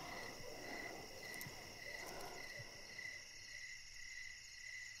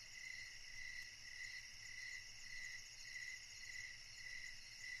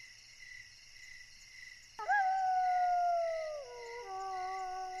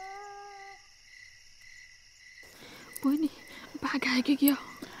बहिनी बाघ आयो कि क्या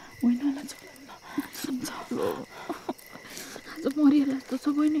होइन आज मरिहाल्ला जस्तो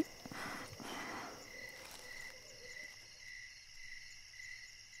छ बहिनी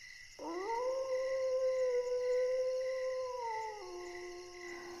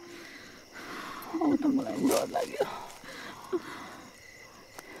अब त मलाई डर लाग्यो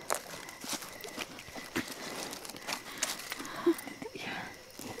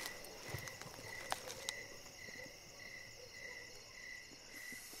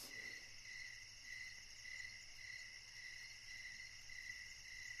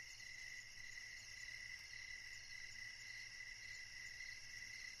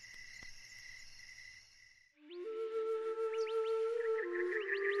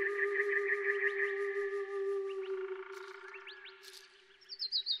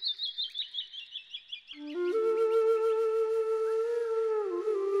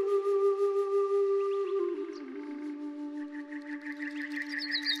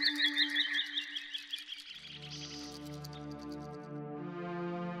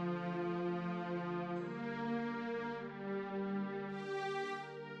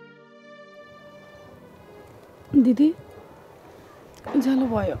दिदी उज्यालो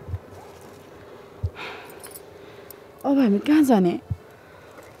भयो अब हामी कहाँ जाने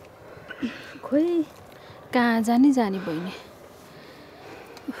खोइ कहाँ जाने जाने बहिनी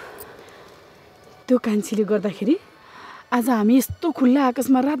त्यो कान्छीले गर्दाखेरि आज हामी यस्तो खुल्ला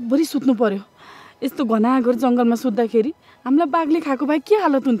आकाशमा रातभरि सुत्नु पर्यो यस्तो घनाघोर जङ्गलमा सुत्दाखेरि हामीलाई बाघले खाएको भए के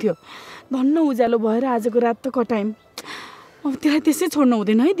हालत हुन्थ्यो धन्न उज्यालो भएर आजको रात त कटायौँ अब त्यसलाई त्यसै छोड्नु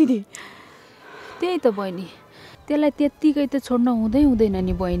हुँदैन है दिदी त्यही त बहिनी त्यसलाई त्यत्तिकै त छोड्न हुँदैन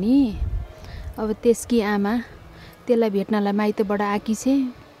नि बहिनी अब त्यसकी आमा त्यसलाई भेट्नलाई माइतबाट आकी छे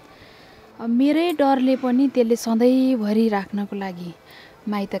अब मेरै डरले पनि त्यसले सधैँभरि राख्नको लागि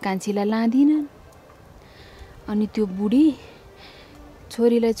माइत कान्छीलाई लाँदिनन् अनि त्यो बुढी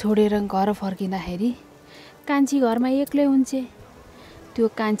छोरीलाई छोडेर घर फर्किँदाखेरि कान्छी घरमा एक्लै हुन्छ त्यो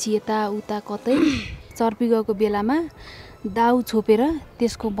कान्छी यताउता कतै चर्पी गएको बेलामा दाउ छोपेर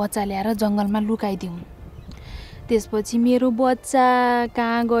त्यसको बच्चा ल्याएर जङ्गलमा लुकाइदिउँ त्यसपछि मेरो बच्चा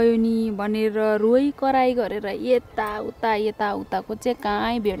कहाँ गयो नि भनेर रोइ कराई गरेर यताउताको चाहिँ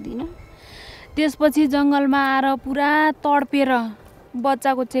कहीँ भेट्दिनँ त्यसपछि जङ्गलमा आएर पुरा तडपेर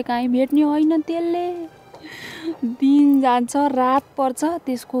बच्चाको चाहिँ कहीँ भेट्ने होइन त्यसले दिन जान्छ रात पर्छ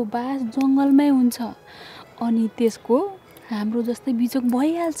त्यसको बास जङ्गलमै हुन्छ अनि त्यसको हाम्रो जस्तै बिजोग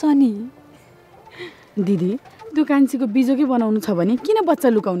भइहाल्छ नि दिदी त्यो कान्छीको बिजोकै बनाउनु छ भने किन बच्चा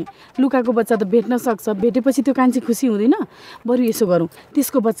लुकाउने लुकाएको बच्चा त भेट्न सक्छ भेटेपछि त्यो कान्छी खुसी हुँदैन बरु यसो गरौँ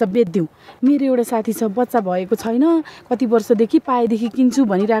त्यसको बच्चा बेचिदिउँ मेरो एउटा साथी छ बच्चा भएको छैन कति वर्षदेखि पाएदेखि किन्छु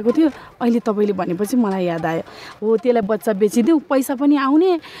भनिरहेको थियो अहिले तपाईँले भनेपछि मलाई याद आयो हो त्यसलाई बच्चा बेचिदिउँ पैसा पनि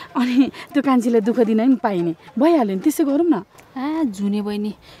आउने अनि त्यो कान्छीलाई दुःख दिन पनि पाइने भइहाल्यो नि त्यसै गरौँ न झुने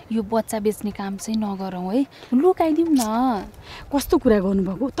बहिनी यो बच्चा बेच्ने काम चाहिँ नगरौँ है लुकाइदिउँ न कस्तो कुरा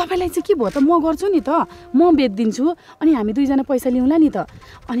गर्नुभएको तपाईँलाई चाहिँ के भयो त म गर्छु नि त म बेचिदिन्छु अनि हामी दुईजना पैसा लिउँला नि त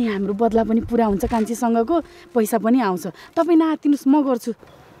अनि हाम्रो बदला पनि पुरा हुन्छ कान्छीसँगको पैसा पनि आउँछ तपाईँ नआत्तिनुहोस् म गर्छु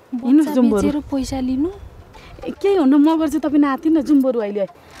हिँड्नुहोस् जाउँ बरु पैसा लिनु केही हुन्न म गर्छु तपाईँ नआत्तिनु न जाउँ बरु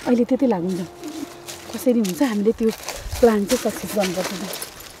अहिले त्यतै लाग्नु कसरी हुन्छ हामीले त्यो प्लान चाहिँ सक्सेस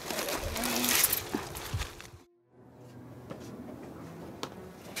गर्नुपर्छ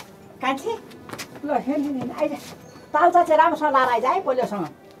कान्छी ल हेर्नु आइज तालचा चाहिँ राम्रोसँग लाएर आइज है पोलियोसँग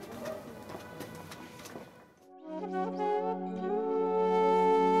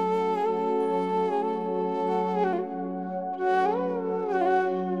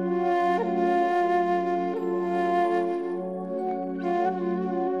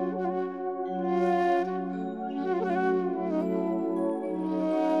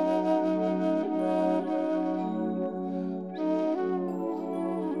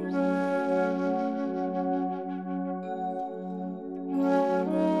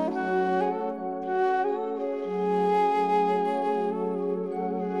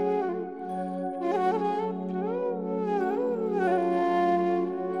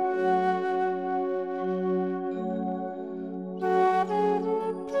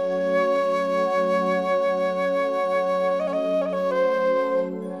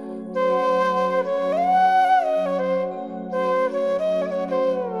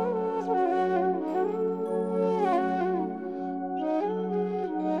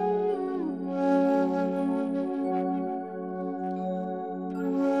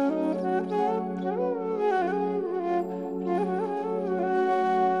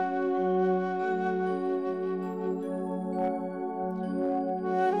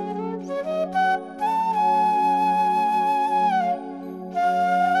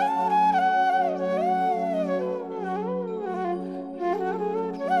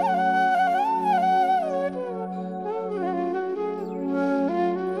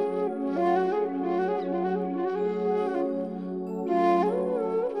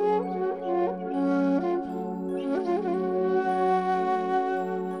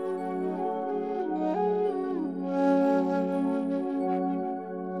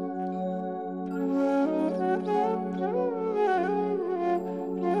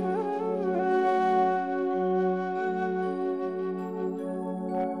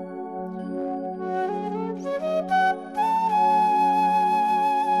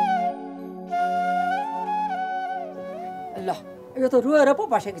यो त रोएर पो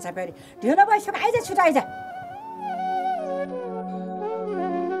बसेको छ फेरि ढिलो भइसक्यो आइज छिटो आइज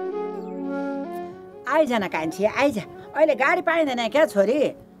आइज न कान्छी आइज अहिले गाडी पाइँदैन क्या छोरी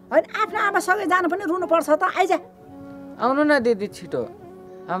होइन आफ्नो आमासँगै जानु पनि रुनुपर्छ त आइज आउनु न दिदी छिटो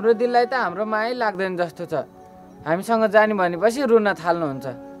हाम्रो दिललाई त हाम्रो मायै लाग्दैन जस्तो छ हामीसँग जाने भनेपछि रुन थाल्नुहुन्छ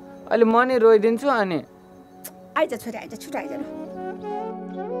अहिले म नि रोइदिन्छु अनि आइज छोरी आइज छिटो आइज न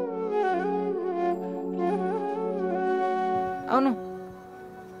आउनु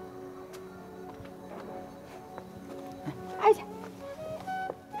आइज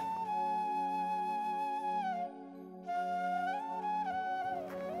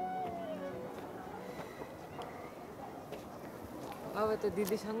अब त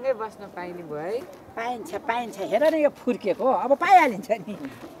दिदीसँगै बस्न पाइने भयो है पाइन्छ पाइन्छ हेर न यो फुर्केको अब पाइहालिन्छ नि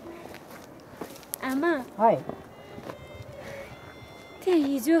आमा है त्यहाँ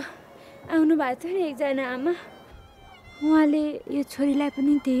हिजो आउनु भएको थियो नि एकजना आमा उहाँले यो छोरीलाई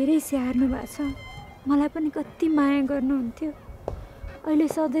पनि धेरै स्याहार्नु भएको छ मलाई पनि कति माया गर्नुहुन्थ्यो अहिले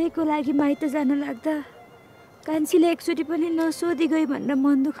सधैँको लागि माइत जान लाग्दा कान्छीले एकचोटि पनि नसोधी गई भनेर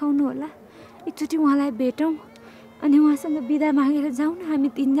मन दुखाउनु होला एकचोटि उहाँलाई भेटौँ अनि उहाँसँग बिदा मागेर जाउँ न हामी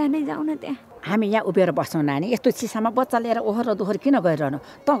तिनजनै जाउँ न त्यहाँ हामी यहाँ उभिएर बस्छौँ नानी यस्तो चिसामा बच्चा लिएर ओहोर दोहोर किन गरिरहनु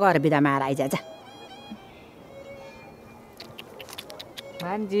त गएर बिदामा आएर आइज जा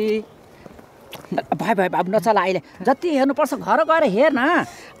भान्जी भयो भयो बाबु नचला अहिले जति हेर्नुपर्छ घर गएर हेर न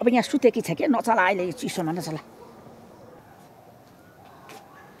अब यहाँ सुतेकी छ कि नचला अहिले यो चिसोमा नचला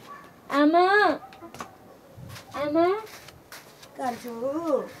आमा आमा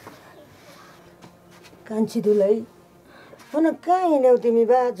कान्छी दुलै भन कहाँ हिँड्यौ तिमी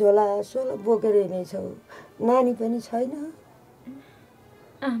बा झोला सोला बोकेर हिँडेछौ नानी पनि छैन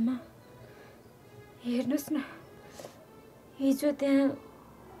आमा हेर्नुहोस् न हिजो त्यहाँ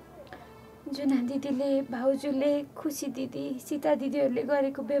जुना दिदीले भाउजूले खुसी दिदी सीता दिदीहरूले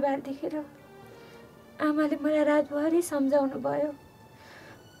गरेको व्यवहार देखेर आमाले मलाई रातभरि सम्झाउनु भयो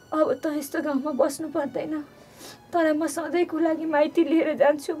अब त यस्तो गाउँमा बस्नु पर्दैन तर म सधैँको लागि माइती लिएर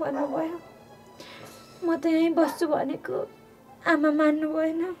जान्छु भन्नुभयो म त यहीँ बस्छु भनेको आमा मान्नु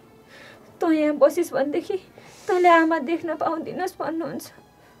भएन तँ यहाँ बसिस् भनेदेखि तँले आमा देख्न पाउँदिनस् भन्नुहुन्छ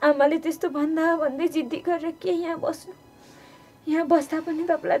आमाले त्यस्तो भन्दै जिद्दी गरेर के यहाँ बस्नु यहाँ बस्दा पनि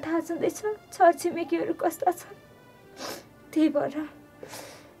तपाईँलाई थाहा छँदैछ छरछिमेकीहरू कस्ता छन् त्यही भएर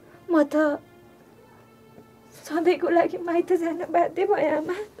म त सधैँको लागि माइत जान बाध्य भएँ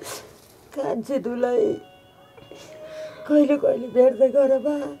आमा कान्छी दुलै कहिले कहिले भेट्दै गर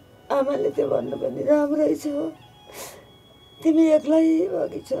बा आमाले त्यो भन्नु पनि राम्रै छ तिमी एक्लै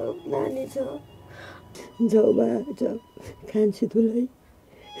भएकी छौ नानी छ जाऊ बा जाऊ कान्छी दुलै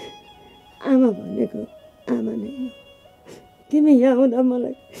आमा भनेको आमा नै हो तिमी यहाँ आउँदा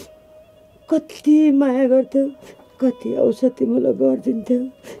मलाई कति माया गर्थ्यौ कति औषधिमूलक गरिदिन्थ्यौ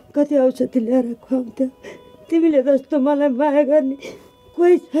कति औषधि ल्याएर खुवाउँथ्यौ तिमीले जस्तो मलाई माया गर्ने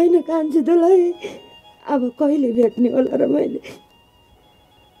कोही छैन कान्छी दुलै अब कहिले भेट्ने होला र मैले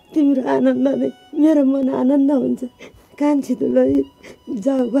तिम्रो आनन्द नै मेरो मन आनन्द हुन्छ कान्छी दुलै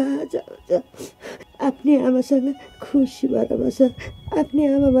जाऊ बा जाऊ जाऊ आफ्नै आमासँग खुसी भएर बस आफ्नै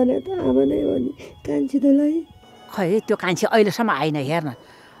आमा भने त आमा नै हो नि कान्छी दुलै खै त्यो कान्छी अहिलेसम्म आइन हेर्न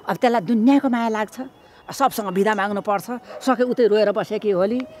अब त्यसलाई दुनियाँको माया लाग्छ सबसँग बिदा माग्नु पर्छ सके उतै रोएर बसे कि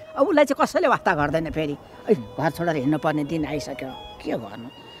होली अब उसलाई चाहिँ कसैले वास्ता गर्दैन फेरि घर छोडेर हिँड्नुपर्ने दिन आइसक्यो के गर्नु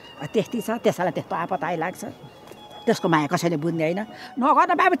त्यस्तै छ त्यसैलाई त्यस्तो आपत आइलाग्छ त्यसको माया कसैले बुझ्ने होइन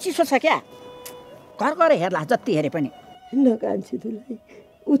नगर्न बाबु चिसो छ क्या घर गएर हेर्ला जति हेरे पनि न कान्छी दुलै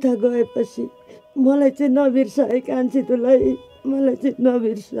उता गएपछि मलाई चाहिँ नबिर्स है कान्छी दुलै मलाई चाहिँ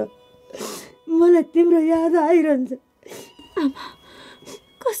नबिर्स मलाई तिम्रो याद आइरहन्छ आमा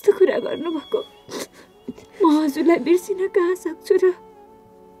कस्तो कुरा गर्नुभएको म हजुरलाई बिर्सिन कहाँ सक्छु र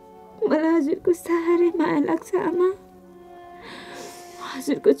मलाई हजुरको साह्रै माया लाग्छ आमा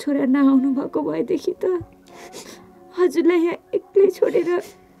हजुरको छोरा नआउनु भएको भएदेखि त हजुरलाई यहाँ एक्लै छोडेर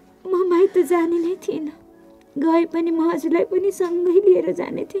म माइत जाने नै थिइनँ गए पनि म हजुरलाई पनि सँगै लिएर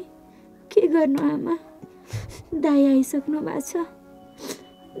जाने थिएँ के गर्नु आमा दाइ आइसक्नु भएको छ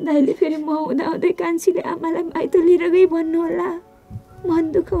दाइले फेरि म हुँदाहुँदै कान्छीले आमालाई माइत लिएर गई भन्नु होला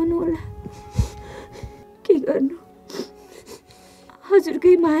मन दुखाउनु होला के गर्नु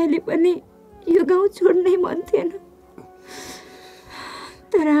हजुरकै मायाले पनि यो गाउँ छोड्नै मन थिएन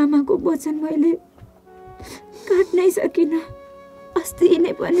तर आमाको वचन मैले काट्नै सकिनँ अस्ति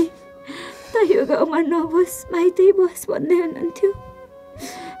नै पनि त यो गाउँमा नबस माइतै बस भन्दै हुनुहुन्थ्यो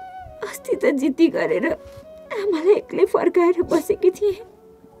अस्ति त जिद्दी गरेर आमालाई एक्लै फर्काएर बसेकी थिएँ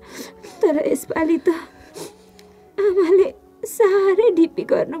तर यसपालि त आमाले साह्रै ढिप्पी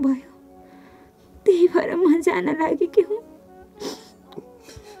गर्नुभयो त्यही भएर म जान लागेकी हुँ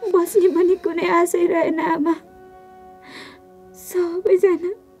बस्ने पनि कुनै आशै रहेन आमा। सबैजना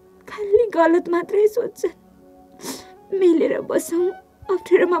खालि गलत मात्रै सोच्छन्। मिलेर बसौँ,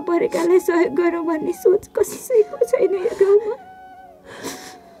 अप्ठ्यारोमा परेकालाई सहयोग गरौँ भन्ने सोच कसैको छैन यो गाउँमा।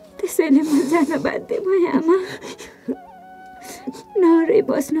 त्यसैले म जान बाध्य भएँ आमा। नरै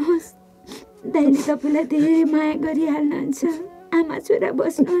बस्नुहोस्, दाइले तपाईँलाई धेरै माया गरिहाल्नुहुन्छ। आमा छोरा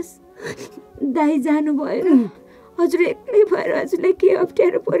बस्नुहोस्। दाइ जानुभयो र हजुर एक्लै भएर हजुरलाई के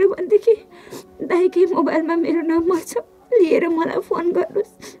अप्ठ्यारो पर्यो भनेदेखि दाइकै मोबाइलमा मेरो नम्बर छ, लिएर मलाई फोन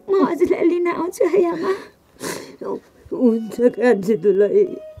गर्नुहोस्, म हजुरलाई लिन आउँछु है आमा। हुन्छ कान्छी दुलै,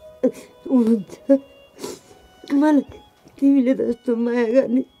 हुन्छ। मलाई तिमीले जस्तो माया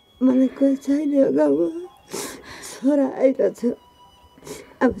गर्ने मलाई कोही छैन यो गाउँमा। छोरा आइरहेछ,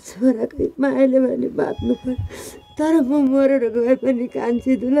 अब छोराकै मायाले भने बाँच्नु पर्यो। तर म मरेर गए पनि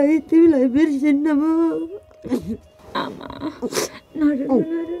कान्छी दुलै तिमीलाई बिर्सिन्न म। आमा नरुनु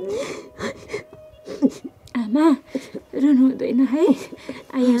नरुनु। आमा रुनु हुँदैन है।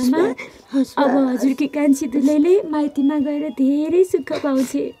 आमा अब हजुरकी कान्छी दुलैले माइतीमा गएर धेरै सुख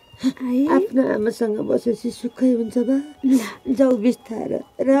पाउँछ है। आफ्नो आमासँग बसेपछि सुखै हुन्छ बा। जाऊ बिस्तार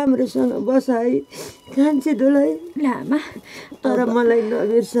राम्रोसँग बस है कान्छी दुलै। ल आमा, तर मलाई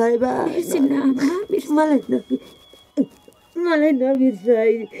नबिर्स है बा। मलाई नबिर्स है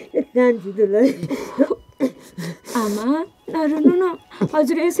कान्छी दुलै। आमा नरुनु न,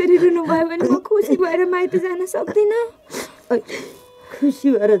 हजुर यसरी रुनु भयो भने म खुसी भएर माइत जान सक्दिनँ। खुसी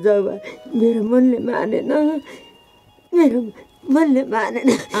भएर जाऊ बा, मेरो मनले मानेन, मेरो मनले मानेन।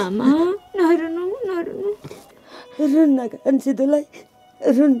 आमा नरुनु नरुनु। रुन्न कान्छी दुलै,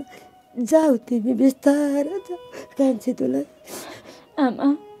 रुन्न। जाऊ तिमी बिस्तार जाऊ कान्छी दुलै। आमा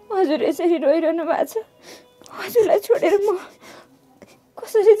हजुर यसरी रोइरहनु भएको छ, हजुरलाई छोडेर म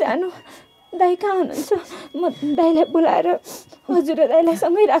कसरी जानु? दाइ कहाँ हुनुहुन्छ? म दाइलाई बोलाएर हजुर र दाइलाई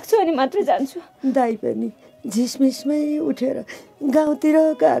सँगै राख्छु अनि मात्र जान्छु। दाइ पनि झिसमिसमै उठेर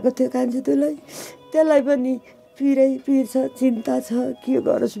गाउँतिर गएको थियो कान्छी दुलै। त्यसलाई पनि पिर छ, चिन्ता छ, के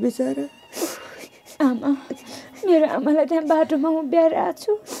गरोस् बिचरा। आमा मेरो आमालाई त्यहाँ बाटोमा उभ्याएर आएको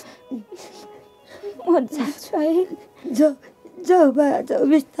छु, म जान्छु है। जाऊ बा, जाऊ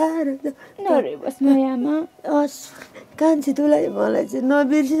बिस्तार जाऊ। नरै बस्नु है आमा। हस् कान्छी दुलै, मलाई चाहिँ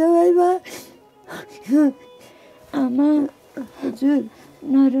नबिर्सिनु है बा। आमा हजुर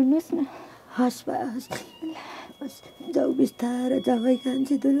नरुनुहोस् न। हस् बा हस्। जाऊ बिस्तार जाऊ है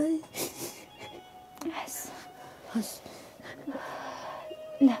कान्छी दुलै। हस्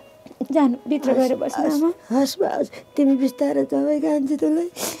ल जानु, भित्र गएर बस्नु आमा। हस् बा हस्, तिमी बिस्तार जाऊ है कान्छी दुलै।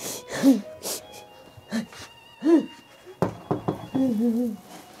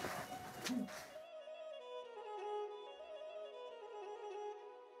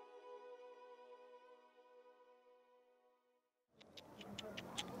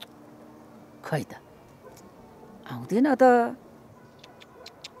 खै त आउँदैन त।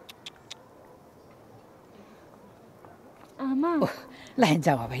 आमा ल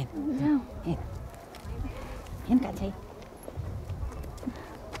जाऊ अब हिँड कान्छी।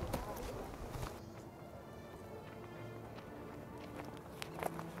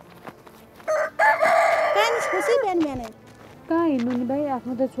 खुसी बिहान बिहानै कहाँ हिँड्नु नि भाइ?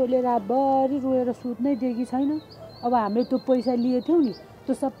 आफ्नो त छोरीले रातभरि रोएर सुत्नै दिएकी छैन। अब हामीले त्यो पैसा लिएको थियौँ नि,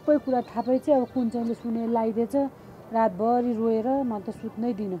 त्यो सबै कुरा थाहा पाइ चाहिँ अब कुन चाहिँले सुनेर लगाइदिएछ। रातभरि रोएर म त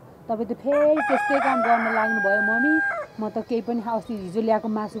सुत्नै दिनँ। तपाईँ त फेरि त्यस्तै काम गर्न लाग्नुभयो मम्मी। म त केही पनि अस्ति हिजो ल्याएको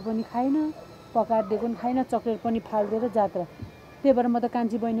मासु पनि खाइनँ, पकाएर दिएको पनि खाइनँ, चक्लेट पनि फालिदिएर जात्रा। त्यही भएर म त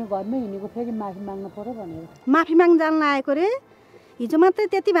कान्छी बहिनीको घरमै हिँडेको, फेरि माफी माग्नु पर्यो भनेर। माफी माग्न जान लागेको रे? हिजो मात्रै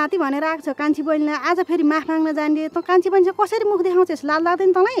त्यति भाँती भनेर आएको छ कान्छी बहिनीलाई, आज फेरि माफ माग्न जाने। त कान्छी बहिनी कसरी मुख देखाउँछस्? लाज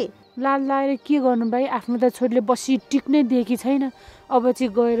लाग्दैन तँलाई? लाज लागेर के गर्नु भाइ? आफ्नो त छोरीले बसी टिक्नै दिएकी छैन। अब चाहिँ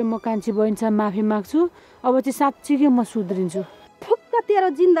गएर म कान्छी बहिनीसँग माफी माग्छु। अब चाहिँ साँच्चीकै म सुध्रिन्छु। फुक्क तेरो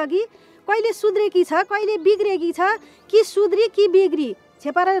जिन्दगी कहिले सुध्रेकी छ, कहिले बिग्रेकी छ? कि सुध्री कि बिग्री?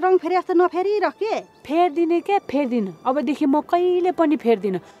 छेपारा रङ फेरि जस्तो नफेरिरह के? फेर्दिनँ क्या, फेर्दिनँ। अबदेखि म कहिले पनि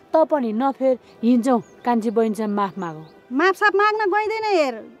फेर्दिनँ। त पनि नफेर, हिँड्छौँ कान्छी बहिनीसँग माफ मागौँ। माफसाफ माग्न गइँदैन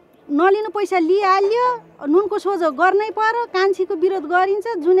हेर। नलिनु पैसा लिइहाल्यो, नुनको सोझो गर्नै पर्यो। कान्छीको विरोध गरिन्छ,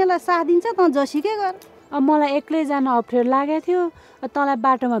 जुनेलाई साथ दिन्छ, त जसीकै गर। अब मलाई एक्लै जान अप्ठ्यारो लागेको थियो, तँलाई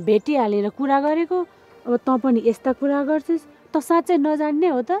बाटोमा भेटिहालेर कुरा गरेको। अब तँ पनि यस्ता कुरा गर्छस्, त साँच्चै नजान्ने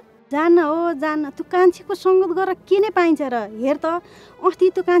हो त? जान्न हो जान्न। त्यो कान्छीको सङ्गत गरेर के नै पाइन्छ र? हेर त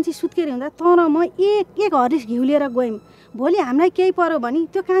अस्ति त्यो कान्छी सुत्केरी हुँदा तर म एक हरिस घिउ लिएर गयौँ। भोलि हामीलाई केही पर्यो भने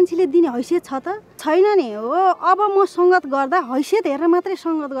त्यो कान्छीले दिने हैसियत छ त? छैन नि हो। अब म सङ्गत गर्दा हैसियत हेरेर मात्रै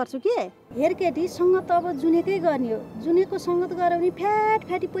सङ्गत गर्छु के? हेर केटी, सङ्गत त अब जुनेकै गर्ने हो। जुनेको सङ्गत गऱ्यो भने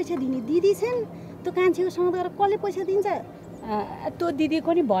फ्याटी पैसा दिने दिदी छिन्। त्यो कान्छीको सङ्गत गरेर कसले पैसा दिन्छ? त्यो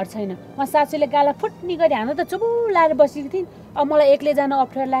दिदीको नि भर छैन। म सासूले गाला फुट्नी गरी हानु त चुबु लाएर बसेको थिइन्। अब मलाई एक्लै जान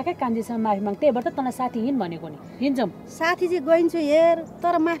अप्ठ्यारो लाग्यो, कान्छीसँग माफी माग। त्यही भएर त तँलाई साथी हिँड भनेको नि। हिँड्छौँ। साथी चाहिँ गइन्छु हेर,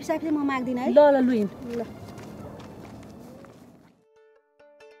 तर माफी साफी म माग्दिनँ है। ल ल लु हिँड। ल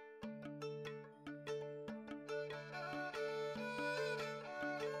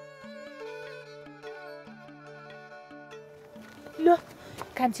ल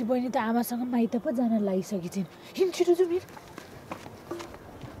कान्छी बहिनी त आमासँग माइत पो जान लागिसकेकी छिन्। हिँड छिटो जाउँ हिँड।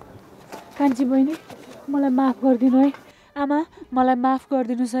 कान्छी बहिनी मलाई माफ गरिदिनु है। आमा मलाई माफ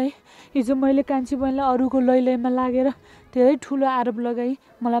गरिदिनुहोस् है। हिजो मैले कान्छी बहिनीलाई अरूको लैलैमा लागेर धेरै ठुलो आरोप लगाई।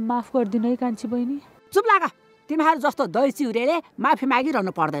 मलाई माफ गरिदिनु है कान्छी बहिनी। चुप लाग। तिमीहरू जस्तो दही चिउरेले माफी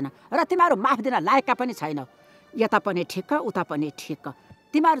मागिरहनु पर्दैन र तिमीहरू माफ दिन लायकका पनि छैनौ। यता पनि ठिक्क उता पनि ठिक्क।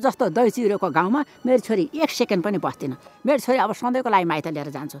 तिमीहरू जस्तो दही चिउरेको गाउँमा मेरो छोरी 1 सेकेन्ड पनि बस्दिन। मेरो छोरी अब सधैँको लागि माइत लिएर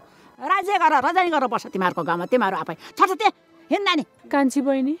जान्छु। राज्य गर रजाइ गरेर बस्छ तिमीहरूको गाउँमा। तिमीहरू आफै छटछटे हिँड नानी। कान्छी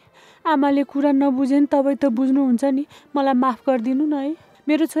बहिनी आमाले कुरा नबुझे नि तपाईँ त बुझ्नुहुन्छ नि। मलाई माफ गरिदिनु न है।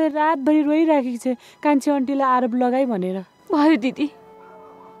 मेरो छोरी रातभरि रोइराखेको छ कान्छी आन्टीलाई आरोप लगाई भनेर। भयो दिदी,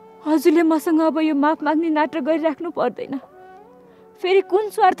 हजुरले मसँग अब यो माफ माग्ने नाटक गरिराख्नु पर्दैन। फेरि कुन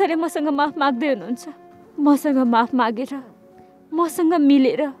स्वार्थले मसँग माफ माग्दै हुनुहुन्छ? मसँग माफ मागेर, मसँग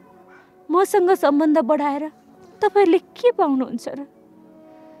मिलेर, मसँग सम्बन्ध बढाएर तपाईँहरूले के पाउनुहुन्छ र?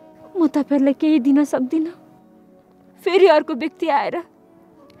 म तपाईँहरूलाई केही दिन सक्दिनँ। फेरि अर्को व्यक्ति आएर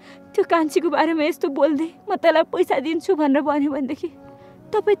त्यो कान्छीको बारेमा यस्तो बोल्दै म तँलाई पैसा दिन्छु भनेर भन्यो भनेदेखि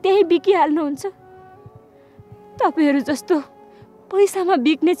तपाईँ त्यही बिकिहाल्नुहुन्छ। तपाईँहरू जस्तो पैसामा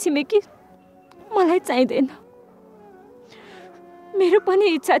बिक्ने छिमेकी मलाई चाहिँदैन। मेरो पनि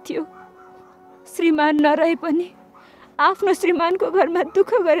इच्छा थियो श्रीमान नरहे पनि आफ्नो श्रीमानको घरमा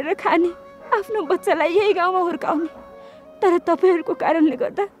दुःख गरेर खाने, आफ्नो बच्चालाई यही गाउँमा हुर्काउने। तर तपाईँहरूको कारणले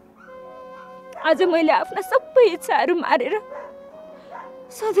गर्दा आज मैले आफ्ना सबै इच्छाहरू मारेर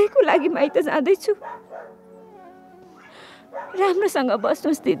सधैँको लागि माइत जाँदैछु। राम्रोसँग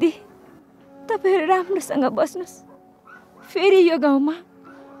बस्नुहोस् दिदी, तपाईँहरू राम्रोसँग बस्नुहोस्। फेरि यो गाउँमा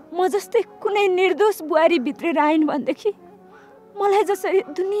म जस्तै कुनै निर्दोष बुहारी भित्रेर आइन् भनेदेखि मलाई जसरी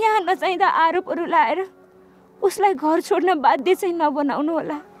दुनियाँ नचाहिँदा आरोपहरू लाएर उसलाई घर छोड्न बाध्य चाहिँ नबनाउनु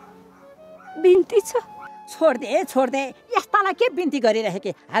होला। बिन्ती छ। छोड्दे यस्तालाई के बिन्ती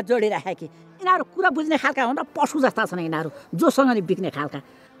गरिराखे, हात जोडिराखे। यिनीहरू कुरा बुझ्ने खालका हुन् र पशु जस्ता छन् यिनीहरू, जोसँग नि बिक्ने खालका।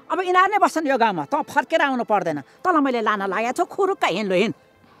 अब यिनीहरू नै बस्छन् यो गाउँमा, त फर्केर आउनु पर्दैन। तँलाई मैले लान लागेको छु, खुरुक्क हिँड लो हिँड।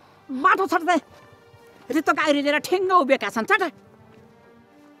 बाटो छट्दै रितो गाडी लिएर ठिङ्ग उभिएका छन्। चट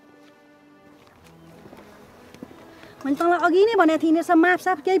मैले तँलाई अघि नै भनेको थिएँ यिनीहरूसँग माफ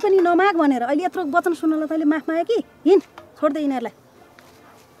साफ केही पनि नमाग भनेर। अहिले यत्रो वचन सुन्नलाई तैँले माफ मागे कि? हिँड, छोड्दै यिनीहरूलाई।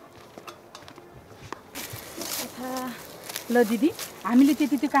 ल दिदी, हामीले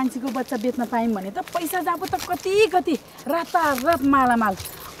त्यति त्यो कान्छीको बच्चा बेच्न पायौँ भने त पैसा जाबो त कति रातारात मालामाल।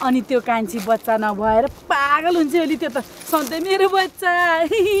 अनि त्यो कान्छी बच्चा नभएर पागल हुन्छ ओली। त्यो त सधैँ मेरो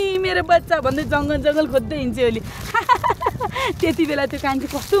बच्चा भन्दै जङ्गल खोज्दै हिँड्छ ओली। त्यति बेला त्यो कान्छी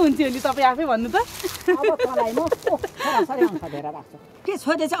कस्तो हुन्छ ओली तपाईँ आफै भन्नु त। के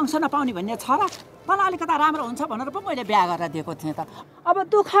छोरी चाहिँ अंश नपाउने भन्ने छ र? तँलाई अलिकता राम्रो हुन्छ भनेर पो मैले बिहा गरेर दिएको थिएँ त। अब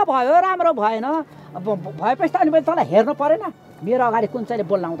दुःख भयो, राम्रो भएन, अब भएपछि त अनि मैले तँलाई हेर्नु परेन? मेरो अगाडि कुन चाहिँले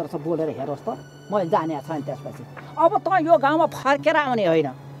बोल्न आउँदो रहेछ बोलेर हेरोस् त। मैले जाने छैन त्यसपछि। अब तँ यो गाउँमा फर्केर आउने होइन,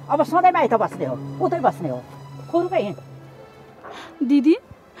 अब सधैँ माइत बस्ने हो, उतै बस्ने हो। खुरुकै हिँड। दिदी,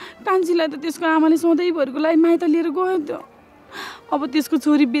 कान्छीलाई त त्यसको आमाले सधैँभरिको लागि माइत लिएर गयो त्यो। अब त्यसको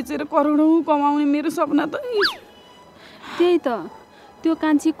छोरी बेचेर करोडौँ कमाउने मेरो सपना त। त्यही त, त्यो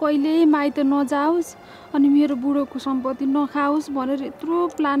कान्छी कहिल्यै माइत नजाओस् अनि मेरो बुढोको सम्पत्ति नखाओस् भनेर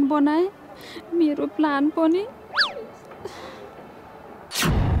यत्रो प्लान बनाए। मेरो प्लान पनि